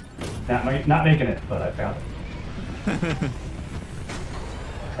bus. Not making it, but I found it.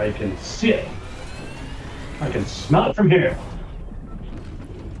 I can see it. I can smell it from here.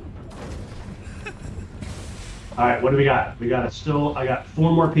 All right, what do we got? We got I got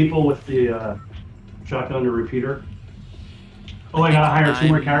 4 more people with the shotgun or repeater. Oh, I gotta hire 2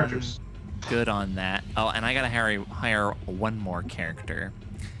 more characters. Good on that. Oh, and I gotta hire 1 more character.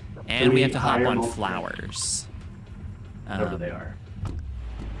 And Can we have to hop hire on multiple? flowers. Whatever they are.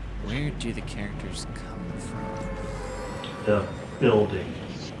 Where do the characters come from? The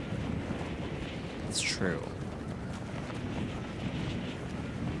buildings. It's true.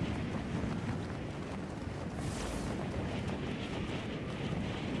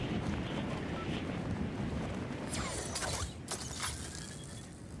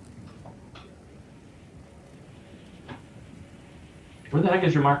 Where the heck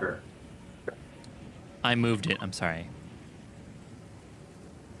is your marker? I moved it. I'm sorry.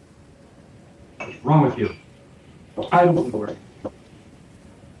 What's wrong with you? I don't want to work.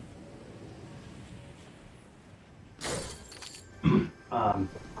 I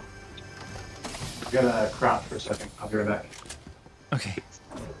gotta crouch for a second. I'll be right back. Okay.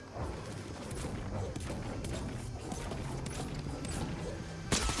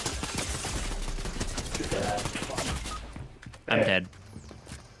 I'm dead.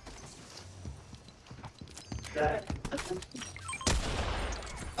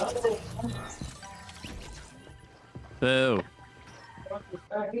 Boo.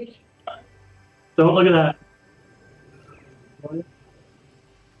 Don't look at that.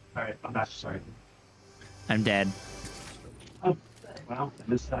 Alright, I'm back. Sorry. I'm dead. Oh, well, I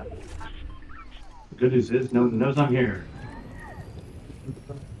missed that. The good news is, no one knows I'm here.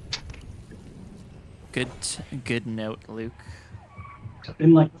 Good note, Luke.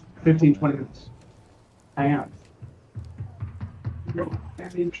 In like 15, 20 minutes. Hang on.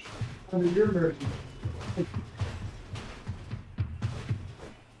 Damage on your version.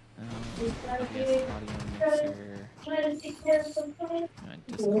 Yes, audio mixer. I want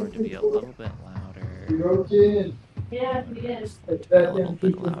Discord to be a little bit louder. Just to be a little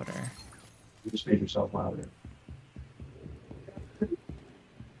bit louder. You just made yourself louder.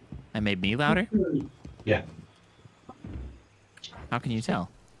 I made me louder? Yeah. How can you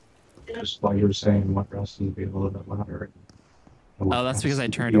tell? Just while you were saying what else needs to be a little bit louder. Oh, that's because I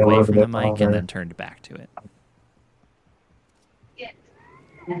turned away from the mic and then turned back to it.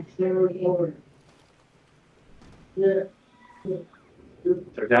 They're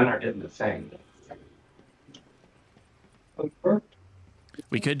down there getting the thing.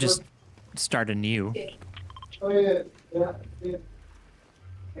 We could just start anew. If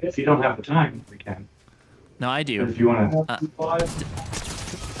you don't have the time, we can. No, I do. But if you want to.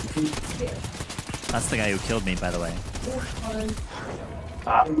 That's the guy who killed me, by the way.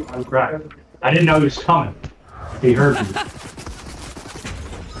 I'm right. I didn't know he was coming. He heard me.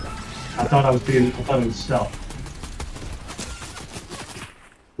 I thought it was stealth.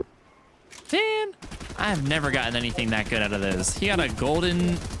 Man, I have never gotten anything that good out of those. He got a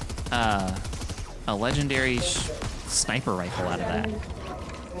golden, a legendary sniper rifle out of that.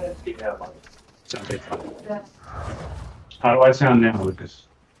 How do I sound now, Lucas?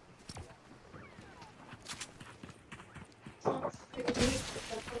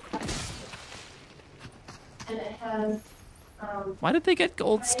 Why did they get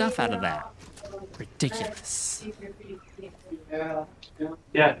gold stuff out of that? Ridiculous.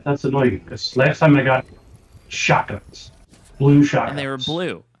 Yeah, that's annoying. Because last time I got shotguns, blue shotguns. And they were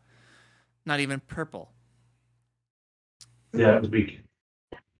blue. Not even purple. Yeah, it was weak.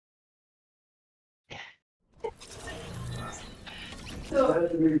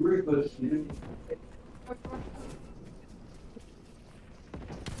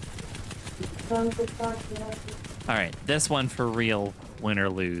 Alright, this one for real, win or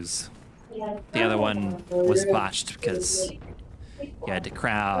lose. The other one was botched because you had to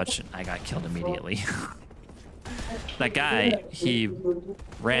crouch and I got killed immediately. That guy, he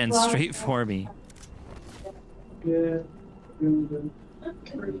ran straight for me. Yeah.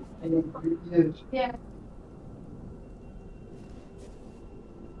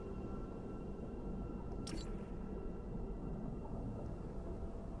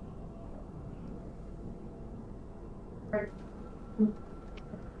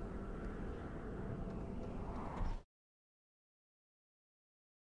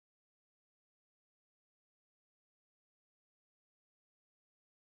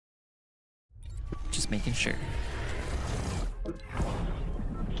 Just making sure.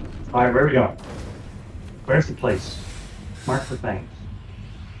 Alright, where are we going? Where's the place? Mark the things.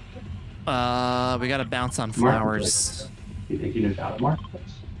 We gotta bounce on Mark the flowers. place. You think you knew how to mark the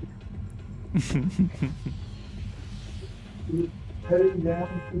place? Heading down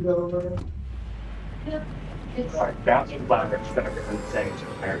to Delaware. Alright, bounce on flowers. Better than saying it's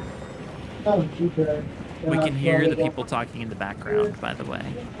prepared. Oh, okay. We can hear the people talking in the background, by the way.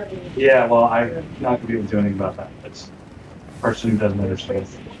 Yeah, well, I'm not going to be able to do anything about that. It's a person who doesn't understand.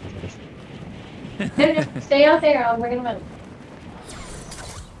 No, stay out there. I'll bring them in.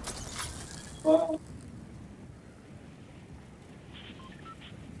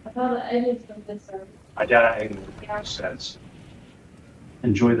 I thought the edges of this are. My dad says,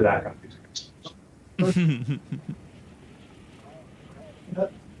 enjoy the background music.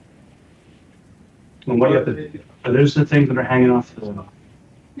 And what do you have to? Are those the things that are hanging off the?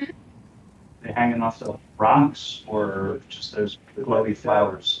 They hanging off the rocks, or just those glowy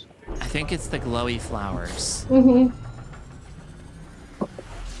flowers? I think it's the glowy flowers. Mm-hmm.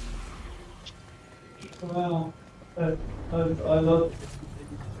 Wow. I love.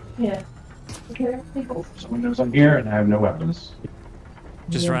 Yeah. Okay. Someone knows I'm here and I have no weapons.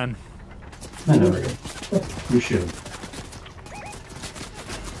 Just run. I know. You should.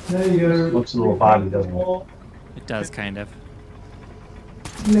 There you go. Looks a little body, doesn't it? It does, kind of.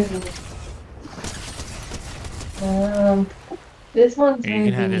 This one's Here, you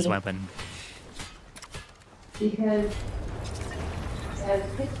can have his weapon. Because I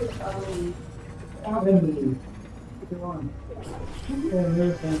have pictures of me. Emily. Come on. Yeah,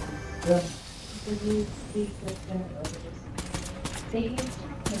 here's that. Yeah.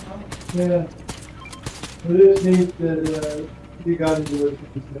 Yeah. We just need that, you got to do it.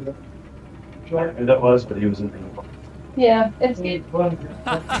 And that was, but he was in the Yeah, it's good.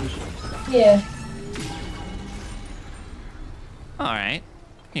 Yeah. Alright.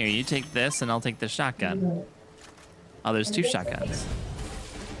 Here, you take this and I'll take the shotgun. Oh, there's two shotguns.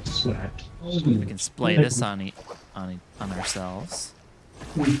 sweat. We can splay this on ourselves.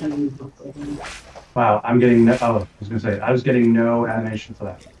 Wow, I'm getting no. Oh, I was gonna say I was getting no animation for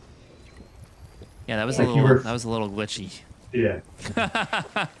that. Yeah, that was Like a you little. were- That was a little glitchy. Yeah.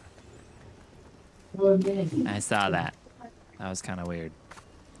 Oh, man. I saw that. That was kind of weird.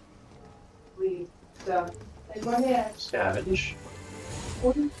 So, go ahead. Savage.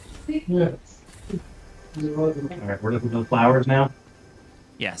 Yeah. There wasn't. All right, we're looking for the flowers now.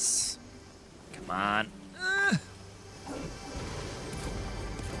 Yes. Come on.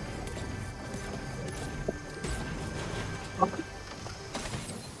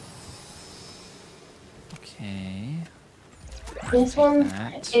 Okay. This one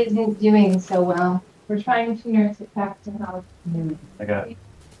That. isn't doing so well. We're trying to nurse it back to health. I got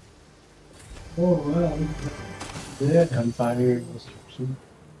Oh, wow. Yeah. gunfire.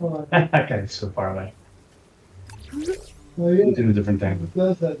 Oh, That guy's so far away. well, yeah. He's doing a different thing.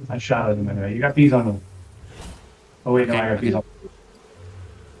 That's that. I shot at him anyway. You got bees on them. Oh wait, no, Okay, I got bees okay. on.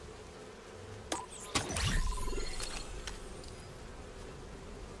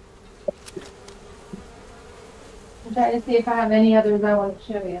 I'm trying to see if I have any others I want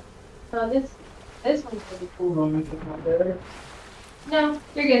to show you. Oh, this one's pretty cool. Hold on, it's not there. No,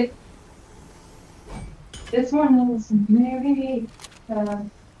 you're good. This one is very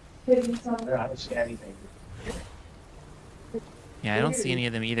pretty something. I don't see anything. Yeah, I don't see any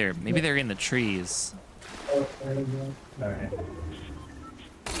of them either. Maybe they're in the trees. Oh, there you go. All right.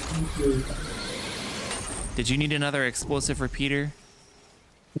 Thank you. Did you need another explosive repeater?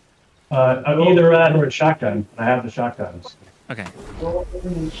 Either that or a shotgun. I have the shotguns. Okay. Oh,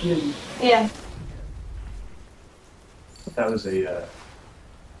 and shit. Yeah. That was a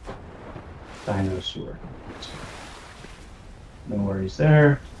dinosaur. No worries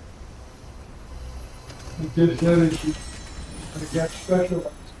there. I just noticed you. I got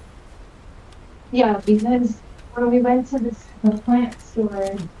special. Yeah, because when we went to the plant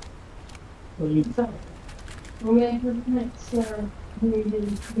store, Well, you so when we went to the plant store, we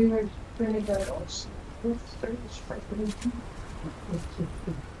were going to go.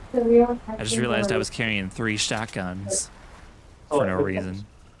 So we all had I just to realized go- I was carrying 3 shotguns for no reason.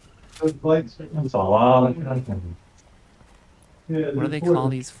 those lights. That's a lot of Yeah. What do they call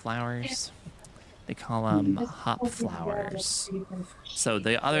these flowers? They call them hop flowers. So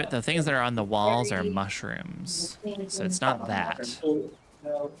the things that are on the walls are mushrooms. So it's not that.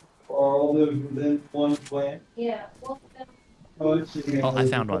 Now, are all those within one plant? Yeah. Well, Oh, let's see. Oh, I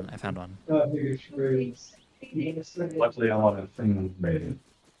found one. I found one. I think it's great. Luckily, I want a thing rated.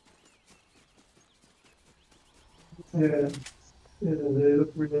 Yeah. Yeah, they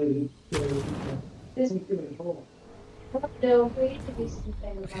look related. this no, we need to do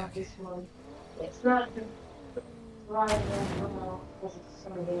something about this one. It's not right now.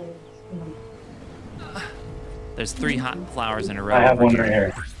 There's 3 hot flowers in a row. I have over one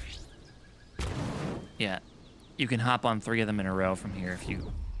here. right here. Yeah. You can hop on 3 of them in a row from here if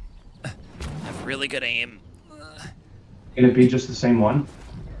you have really good aim. Can it be just the same one?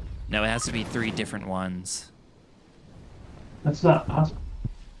 No, it has to be 3 different ones. That's not possible.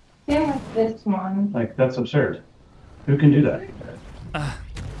 Same with this one. Like, that's absurd. Who can do that?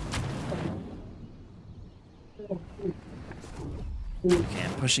 Okay,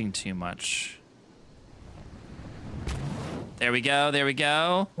 I'm pushing too much. There we go. There we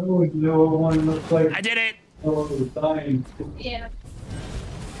go. Oh, you know what one looks like? I did it. Oh, it was dying. Yeah.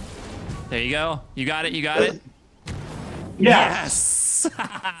 There you go. You got it. You got it. Yes!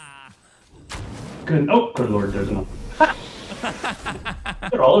 Good. Oh, good lord, there's enough.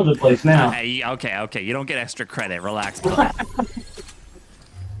 They're all over the place now. Hey, okay. You don't get extra credit. Relax, bud.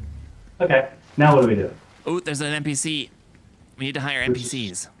 Okay, now what do we do? Oh, there's an NPC. We need to hire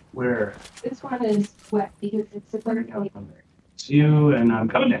NPCs. Where? This one is wet because it's a bird. It's you, and I'm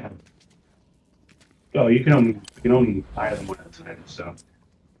coming down. Oh, you can only hire them one at a time, so.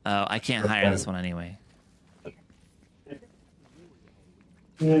 Oh, I can't hire this one anyway.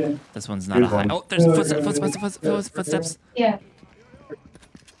 Yeah. This one's not a high. Oh, there's footsteps. Yeah.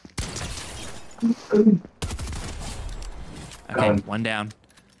 Okay, one down.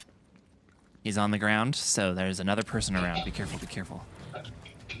 He's on the ground, so there's another person around. Be careful, be careful.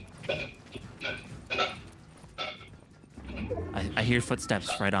 I hear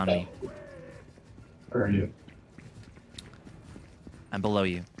footsteps right on me. Where are you? I'm below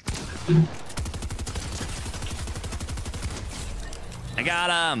you. I got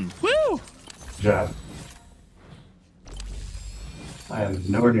him! Woo! Good job. I am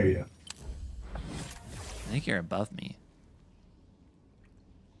nowhere near you. I think you're above me.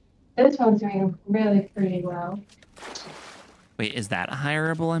 This one's doing really pretty well. Wait, is that a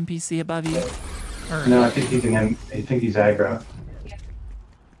hireable NPC above you? Or... No, I think he's aggro.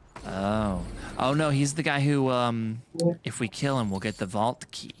 Oh. Oh no, he's the guy who, if we kill him, we'll get the vault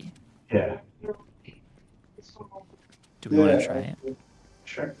key. Yeah. Do we want to try it?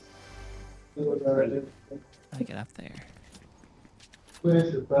 Sure. How do I get up there? Place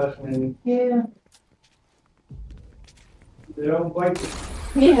is fascinating. Yeah. They don't bite you.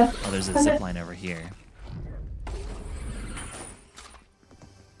 Yeah. Oh, there's a zip line over here.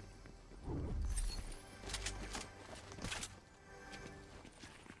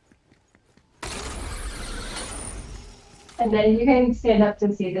 And then you can stand up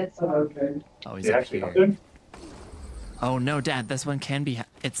to see this. Okay. Oh, he's Yeah, up actually, here. up there? Oh no, Dad, this one can be.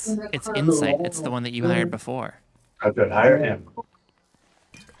 It's insight. It's the one that you hired before. I've got higher him.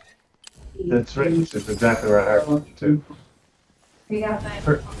 That's right. That's exactly where I hired him too. We got that.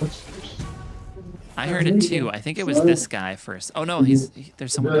 What's I heard it too. I think it was this guy first. Oh no,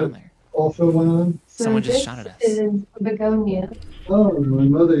 there's someone down there. Also went on. So Someone just this shot at us. is begonia. Oh, my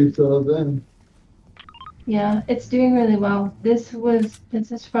mother used to love them. Yeah, it's doing really well. This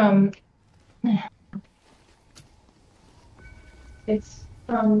is from. It's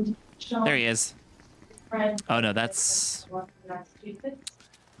from Sean. There he is. Friend. Oh no, that's Massachusetts.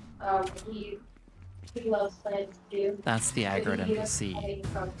 He loves plants too. that's the aggro He was NPC. coming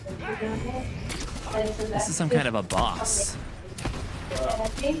from Pennsylvania. And so This that's is some kind of a boss. And I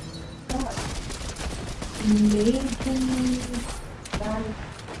think maybe that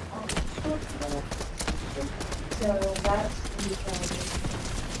so that's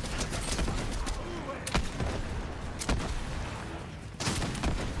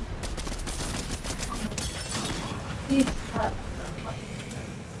he's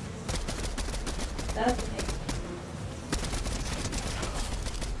that's amazing.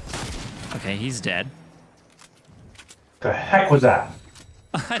 Okay, he's dead. the heck was that?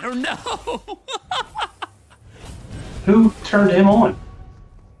 I don't know. Who turned him on?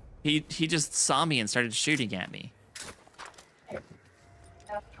 He just saw me and started shooting at me.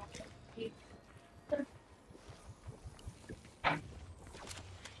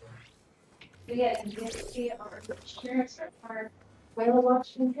 Yeah, and you see our insurance our whale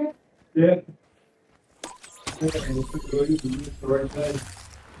watching trip. Yeah. The right thing.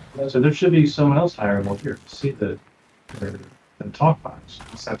 So there should be someone else hireable here. See the talk box.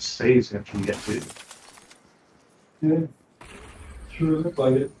 That saves after you get to. Yeah. Sure look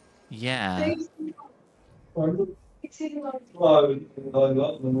like it. Yeah. Well, That's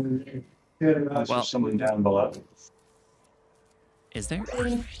Well- just someone down below. Is there?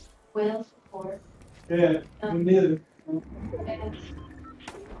 Whale support. yeah, we need it. And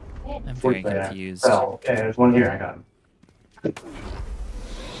I'm very confused. Oh, yeah, there's one here. I got him.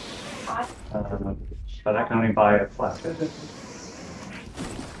 But I can only buy a flat.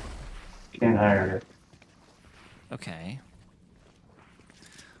 Can't hire it. Okay.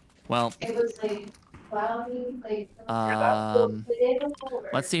 Well, it was like cloudy, like the day before.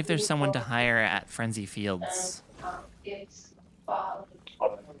 let's see if there's someone to hire at Frenzy Fields. It's fog.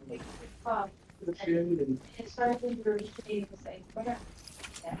 Fog. And it started to reach the same corner.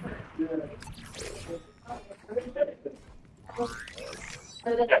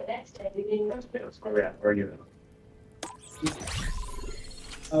 So then the next day we didn't. Where we at? Where are you?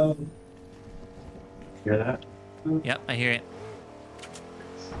 Hear that? Yep, I hear it.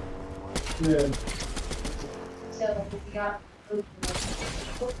 Yeah. So we got.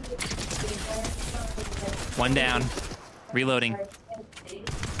 One down. Reloading.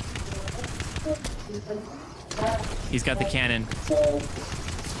 He's got the cannon.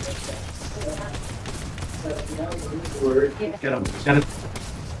 Get him. He's got an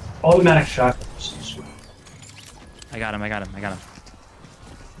automatic shotgun. I got him.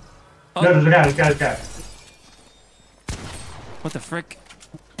 Oh, No, there's a guy. what the frick?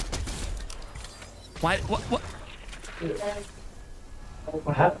 Why? What?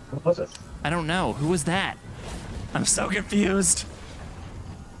 What happened? What was it? I don't know. Who was that? I'm so confused.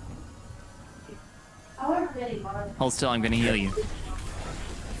 Hold still. I'm gonna heal you.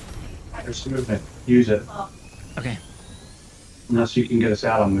 There's some movement. Use it. Okay. Unless you can get us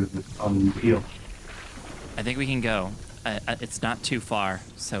out on movement, on heal. I think we can go. It's not too far,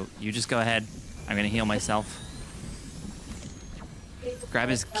 so you just go ahead. I'm gonna heal myself. Grab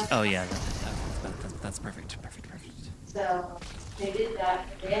his. Oh yeah, that's perfect. So they did that.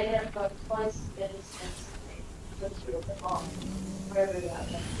 They ended up going twice since wherever they got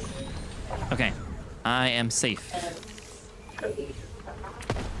them. Okay, I am safe.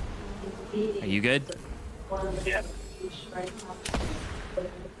 Are you good? Yeah.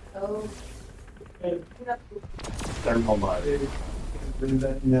 Thermal mud. Bring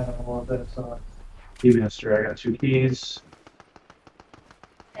that now, I want that side. Key master, I got 2 keys.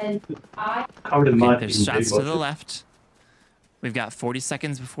 And I Covered in Okay, mud. there's and shots big to the bushes. left. We've got 40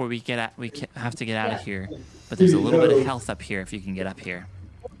 seconds before we have to get out of here. But there's a little bit of health up here if you can get up here.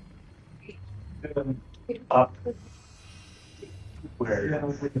 Up. Where?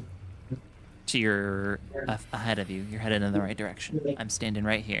 To your ahead of you. You're headed in the right direction. I'm standing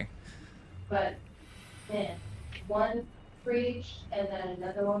right here. But man, one breach and then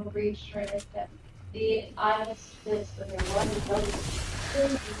another one breached right at that. I was this, but there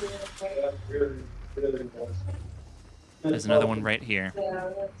There's another one right here.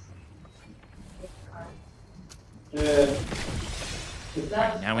 Yeah.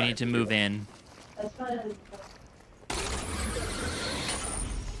 Right, now we need to move in. That's fine.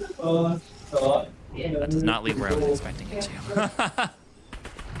 Oh, that's a lot. That does not lead where I was expecting it to.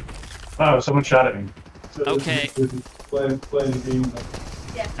 Oh, someone shot at me. Okay. Playing the game.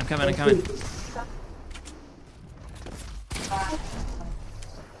 I'm coming, I'm coming.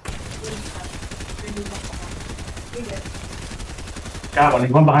 Got one.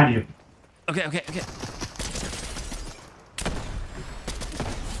 There's one behind you. Okay.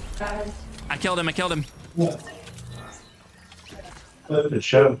 I killed him. Yeah. Good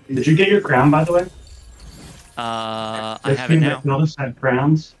show. Did you get your crown, by the way? I have it now. Notice I had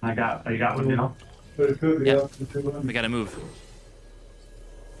crowns. You got one now. But it could be Yeah. up to 200. We gotta move.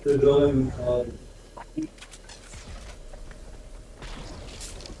 There's only, Are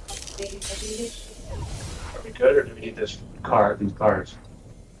we good, or do we need this car? These cars.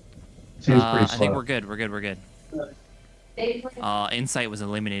 Seems pretty I slow. think we're good. Insight was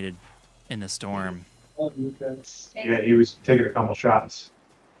eliminated in the storm. okay. Yeah, he was taking a couple shots.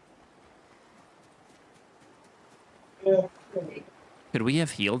 Yeah. Could we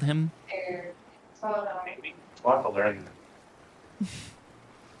have healed him? Maybe. We'll have to learn.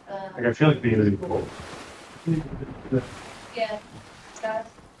 Like, I feel like being really cool. Yeah, that's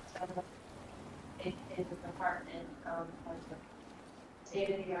in his apartment, state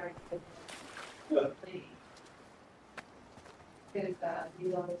of the art. Because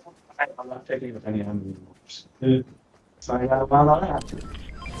he's always. I'm not taking it with any ammo anymore. Yeah. So I got about all that.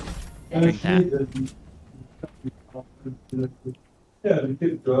 Drink that. Yeah, the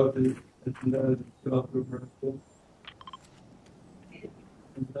kid dropped it. Drop reversal.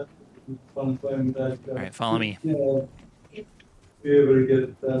 And that's fun playing that. Alright, follow me. Yeah. Be able to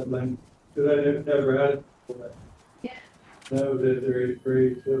get that length. Because I never had it before. Yeah. That was at their 8th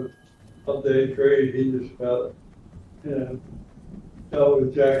grade, so up to 8th grade, he just felt, dealt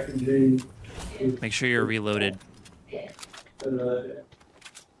with Jack and Gene. Make sure you're reloaded. Yeah. And,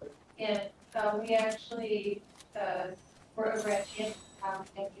 Yeah, we actually, were over at Jim's house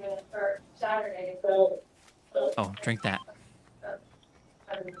or Saturday, so. Oh, drink that.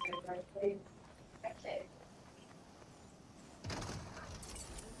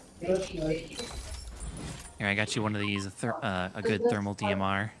 that's nice. Here, I got you one of these, a good thermal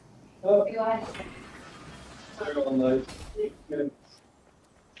DMR. Oh, they're all nice. Yeah.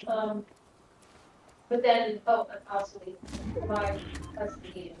 But then, also, my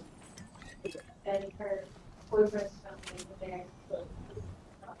custody and her boyfriend's family were there.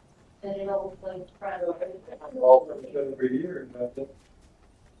 And an old like friend. All from every year.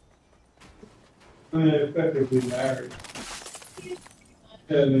 I mean, effectively married.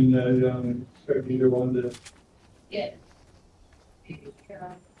 I mean, I don't expect either one to. Yeah.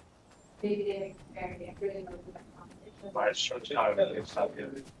 Maybe they married after they go to that competition. My instruction, I don't think it's not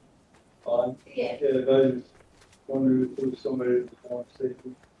good. On. Yeah. Yeah, I just wonder if there was somebody that wants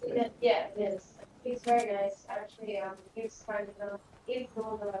safety. Yeah, it is. He's very nice. Actually, he's kind of he's the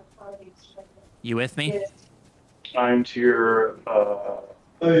one that I've probably. You with me? Time to your, Oh,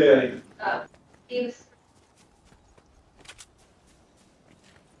 yeah. He was.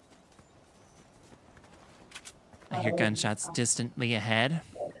 I hear gunshots distantly ahead.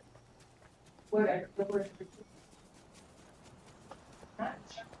 Where?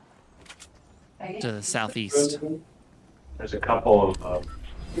 To the southeast. there's a couple of,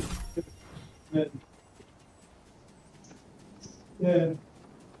 Yeah.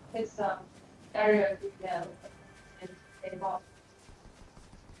 It's area group now, and they bought.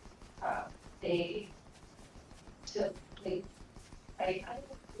 They took they. I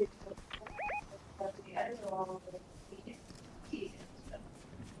don't know all of the details, but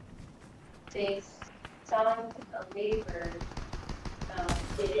they signed a waiver.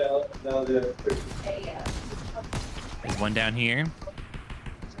 Now they're. There's one down here.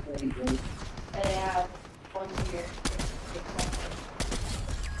 And they have 1 year.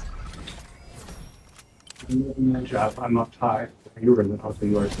 good job. I'm up high. You were in the house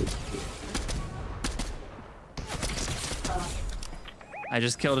of yours. I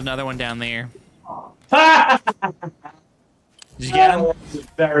just killed another one down there. Did you get him? It was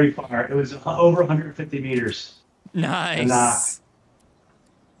very far. It was over 150 meters. Nice.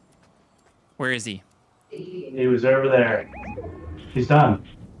 Where is he? He was over there. He's done.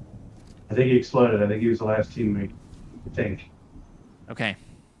 I think he exploded. I think he was the last teammate. I think. Okay.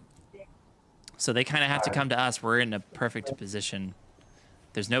 So they kind of have to come to us. We're in a perfect position.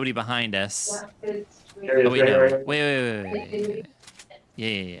 There's nobody behind us. There he Oh, is, wait, right, no. right, right. Wait.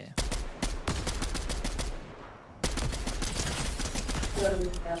 Yeah.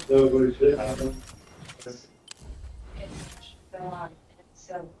 Nobody's hit.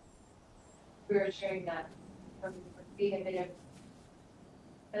 So we were sharing that from being a video.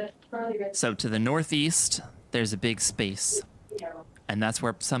 So to the northeast, there's a big space. And that's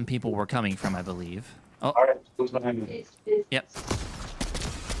where some people were coming from, I believe. Oh, All right, who's behind me? yep.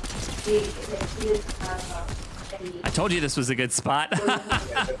 I told you this was a good spot.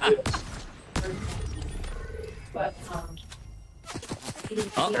 But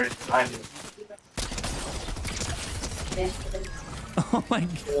Oh. There he is behind you. Oh my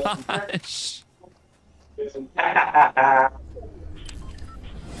gosh.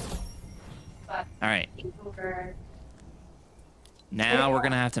 All right. Now we're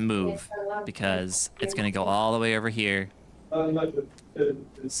going to have to move because it's going to go all the way over here.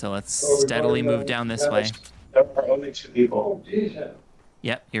 So let's steadily move down this way. There are only 2 people. Oh, geez.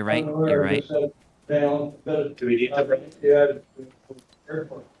 Yep, you're right. You're right. Down. Do we need to run? Yeah.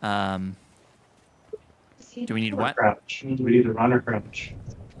 Do we need what? Crouch? Do we need to run or crouch?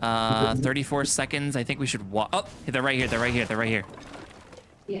 34 seconds. I think we should walk. Oh, they're right here. They're right here. They're right here.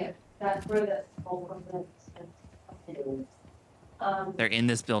 yeah, that's where the whole of They're in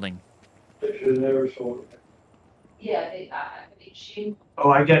this building. They should have never sold it. yeah, I mean, she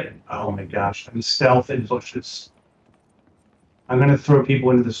Oh, I get. Oh my gosh, I'm stealth and bushes. I'm gonna throw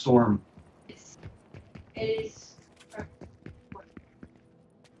people into the storm. is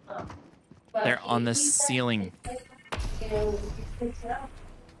but They're on the he said ceiling. it's like, you know, he picks it up,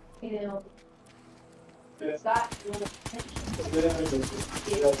 you know, it's got a little attention.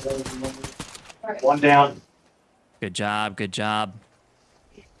 Right. One down. Good job. Good job.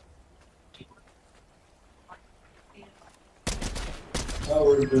 Oh,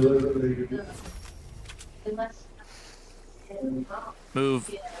 we're deliberately. Unless Move.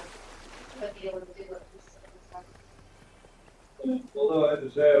 yeah, but be able to do it. Although I had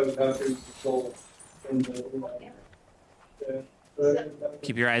to say I was happy with the soul. And, yeah. But,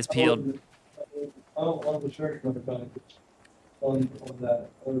 Keep your eyes peeled. I'm the church my time on that.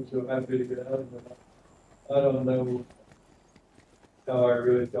 I was so happy to get out of it. I don't know how I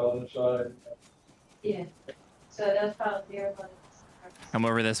really felt inside. Yeah, so that's probably your one. Come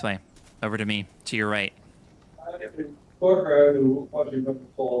over this way. Over to me. To your right. I poor guy who watching him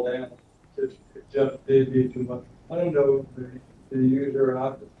fall down. It just did me too much. I don't know if the user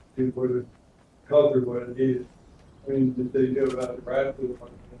opted to put it cover what it is. I mean, did they know about the rat food?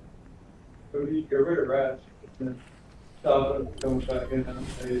 So you get rid of rats and then stop it, comes back in and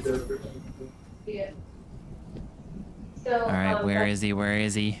say it does. Yeah. So. All right. Where is he? Where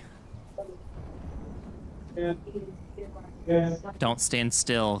is he? Yeah. Yeah. Don't stand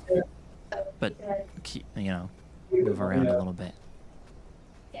still. But keep, move around a little bit.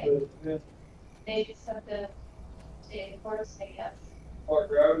 Yeah. They just have to stay the course, I guess. Park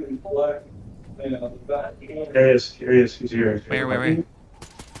Road and black. And on the back. There he is. Here he is. He's here. Where?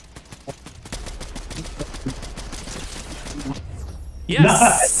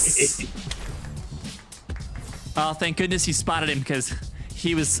 Yes! Nice. Oh, thank goodness you spotted him because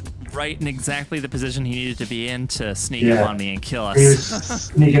he was right in exactly the position he needed to be in to sneak up on me and kill us. He was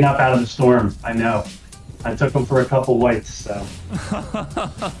sneaking up out of the storm. I know. I took him for a couple whites, so.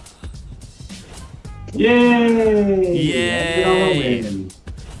 Yay! Yay!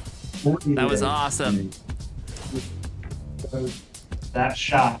 That was awesome. That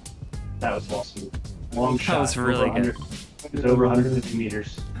shot, that was awesome. Long shot. That was really good. It was over 150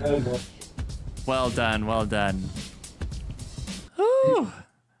 meters. Well done. Well done. Whew.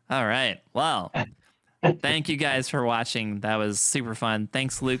 All right. Well, thank you guys for watching. That was super fun.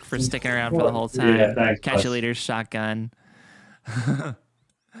 Thanks, Luke, for sticking around for the whole time. Yeah, thanks, Catch you bud. later, shotgun. All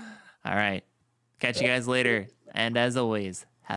right. Catch you guys later. And as always,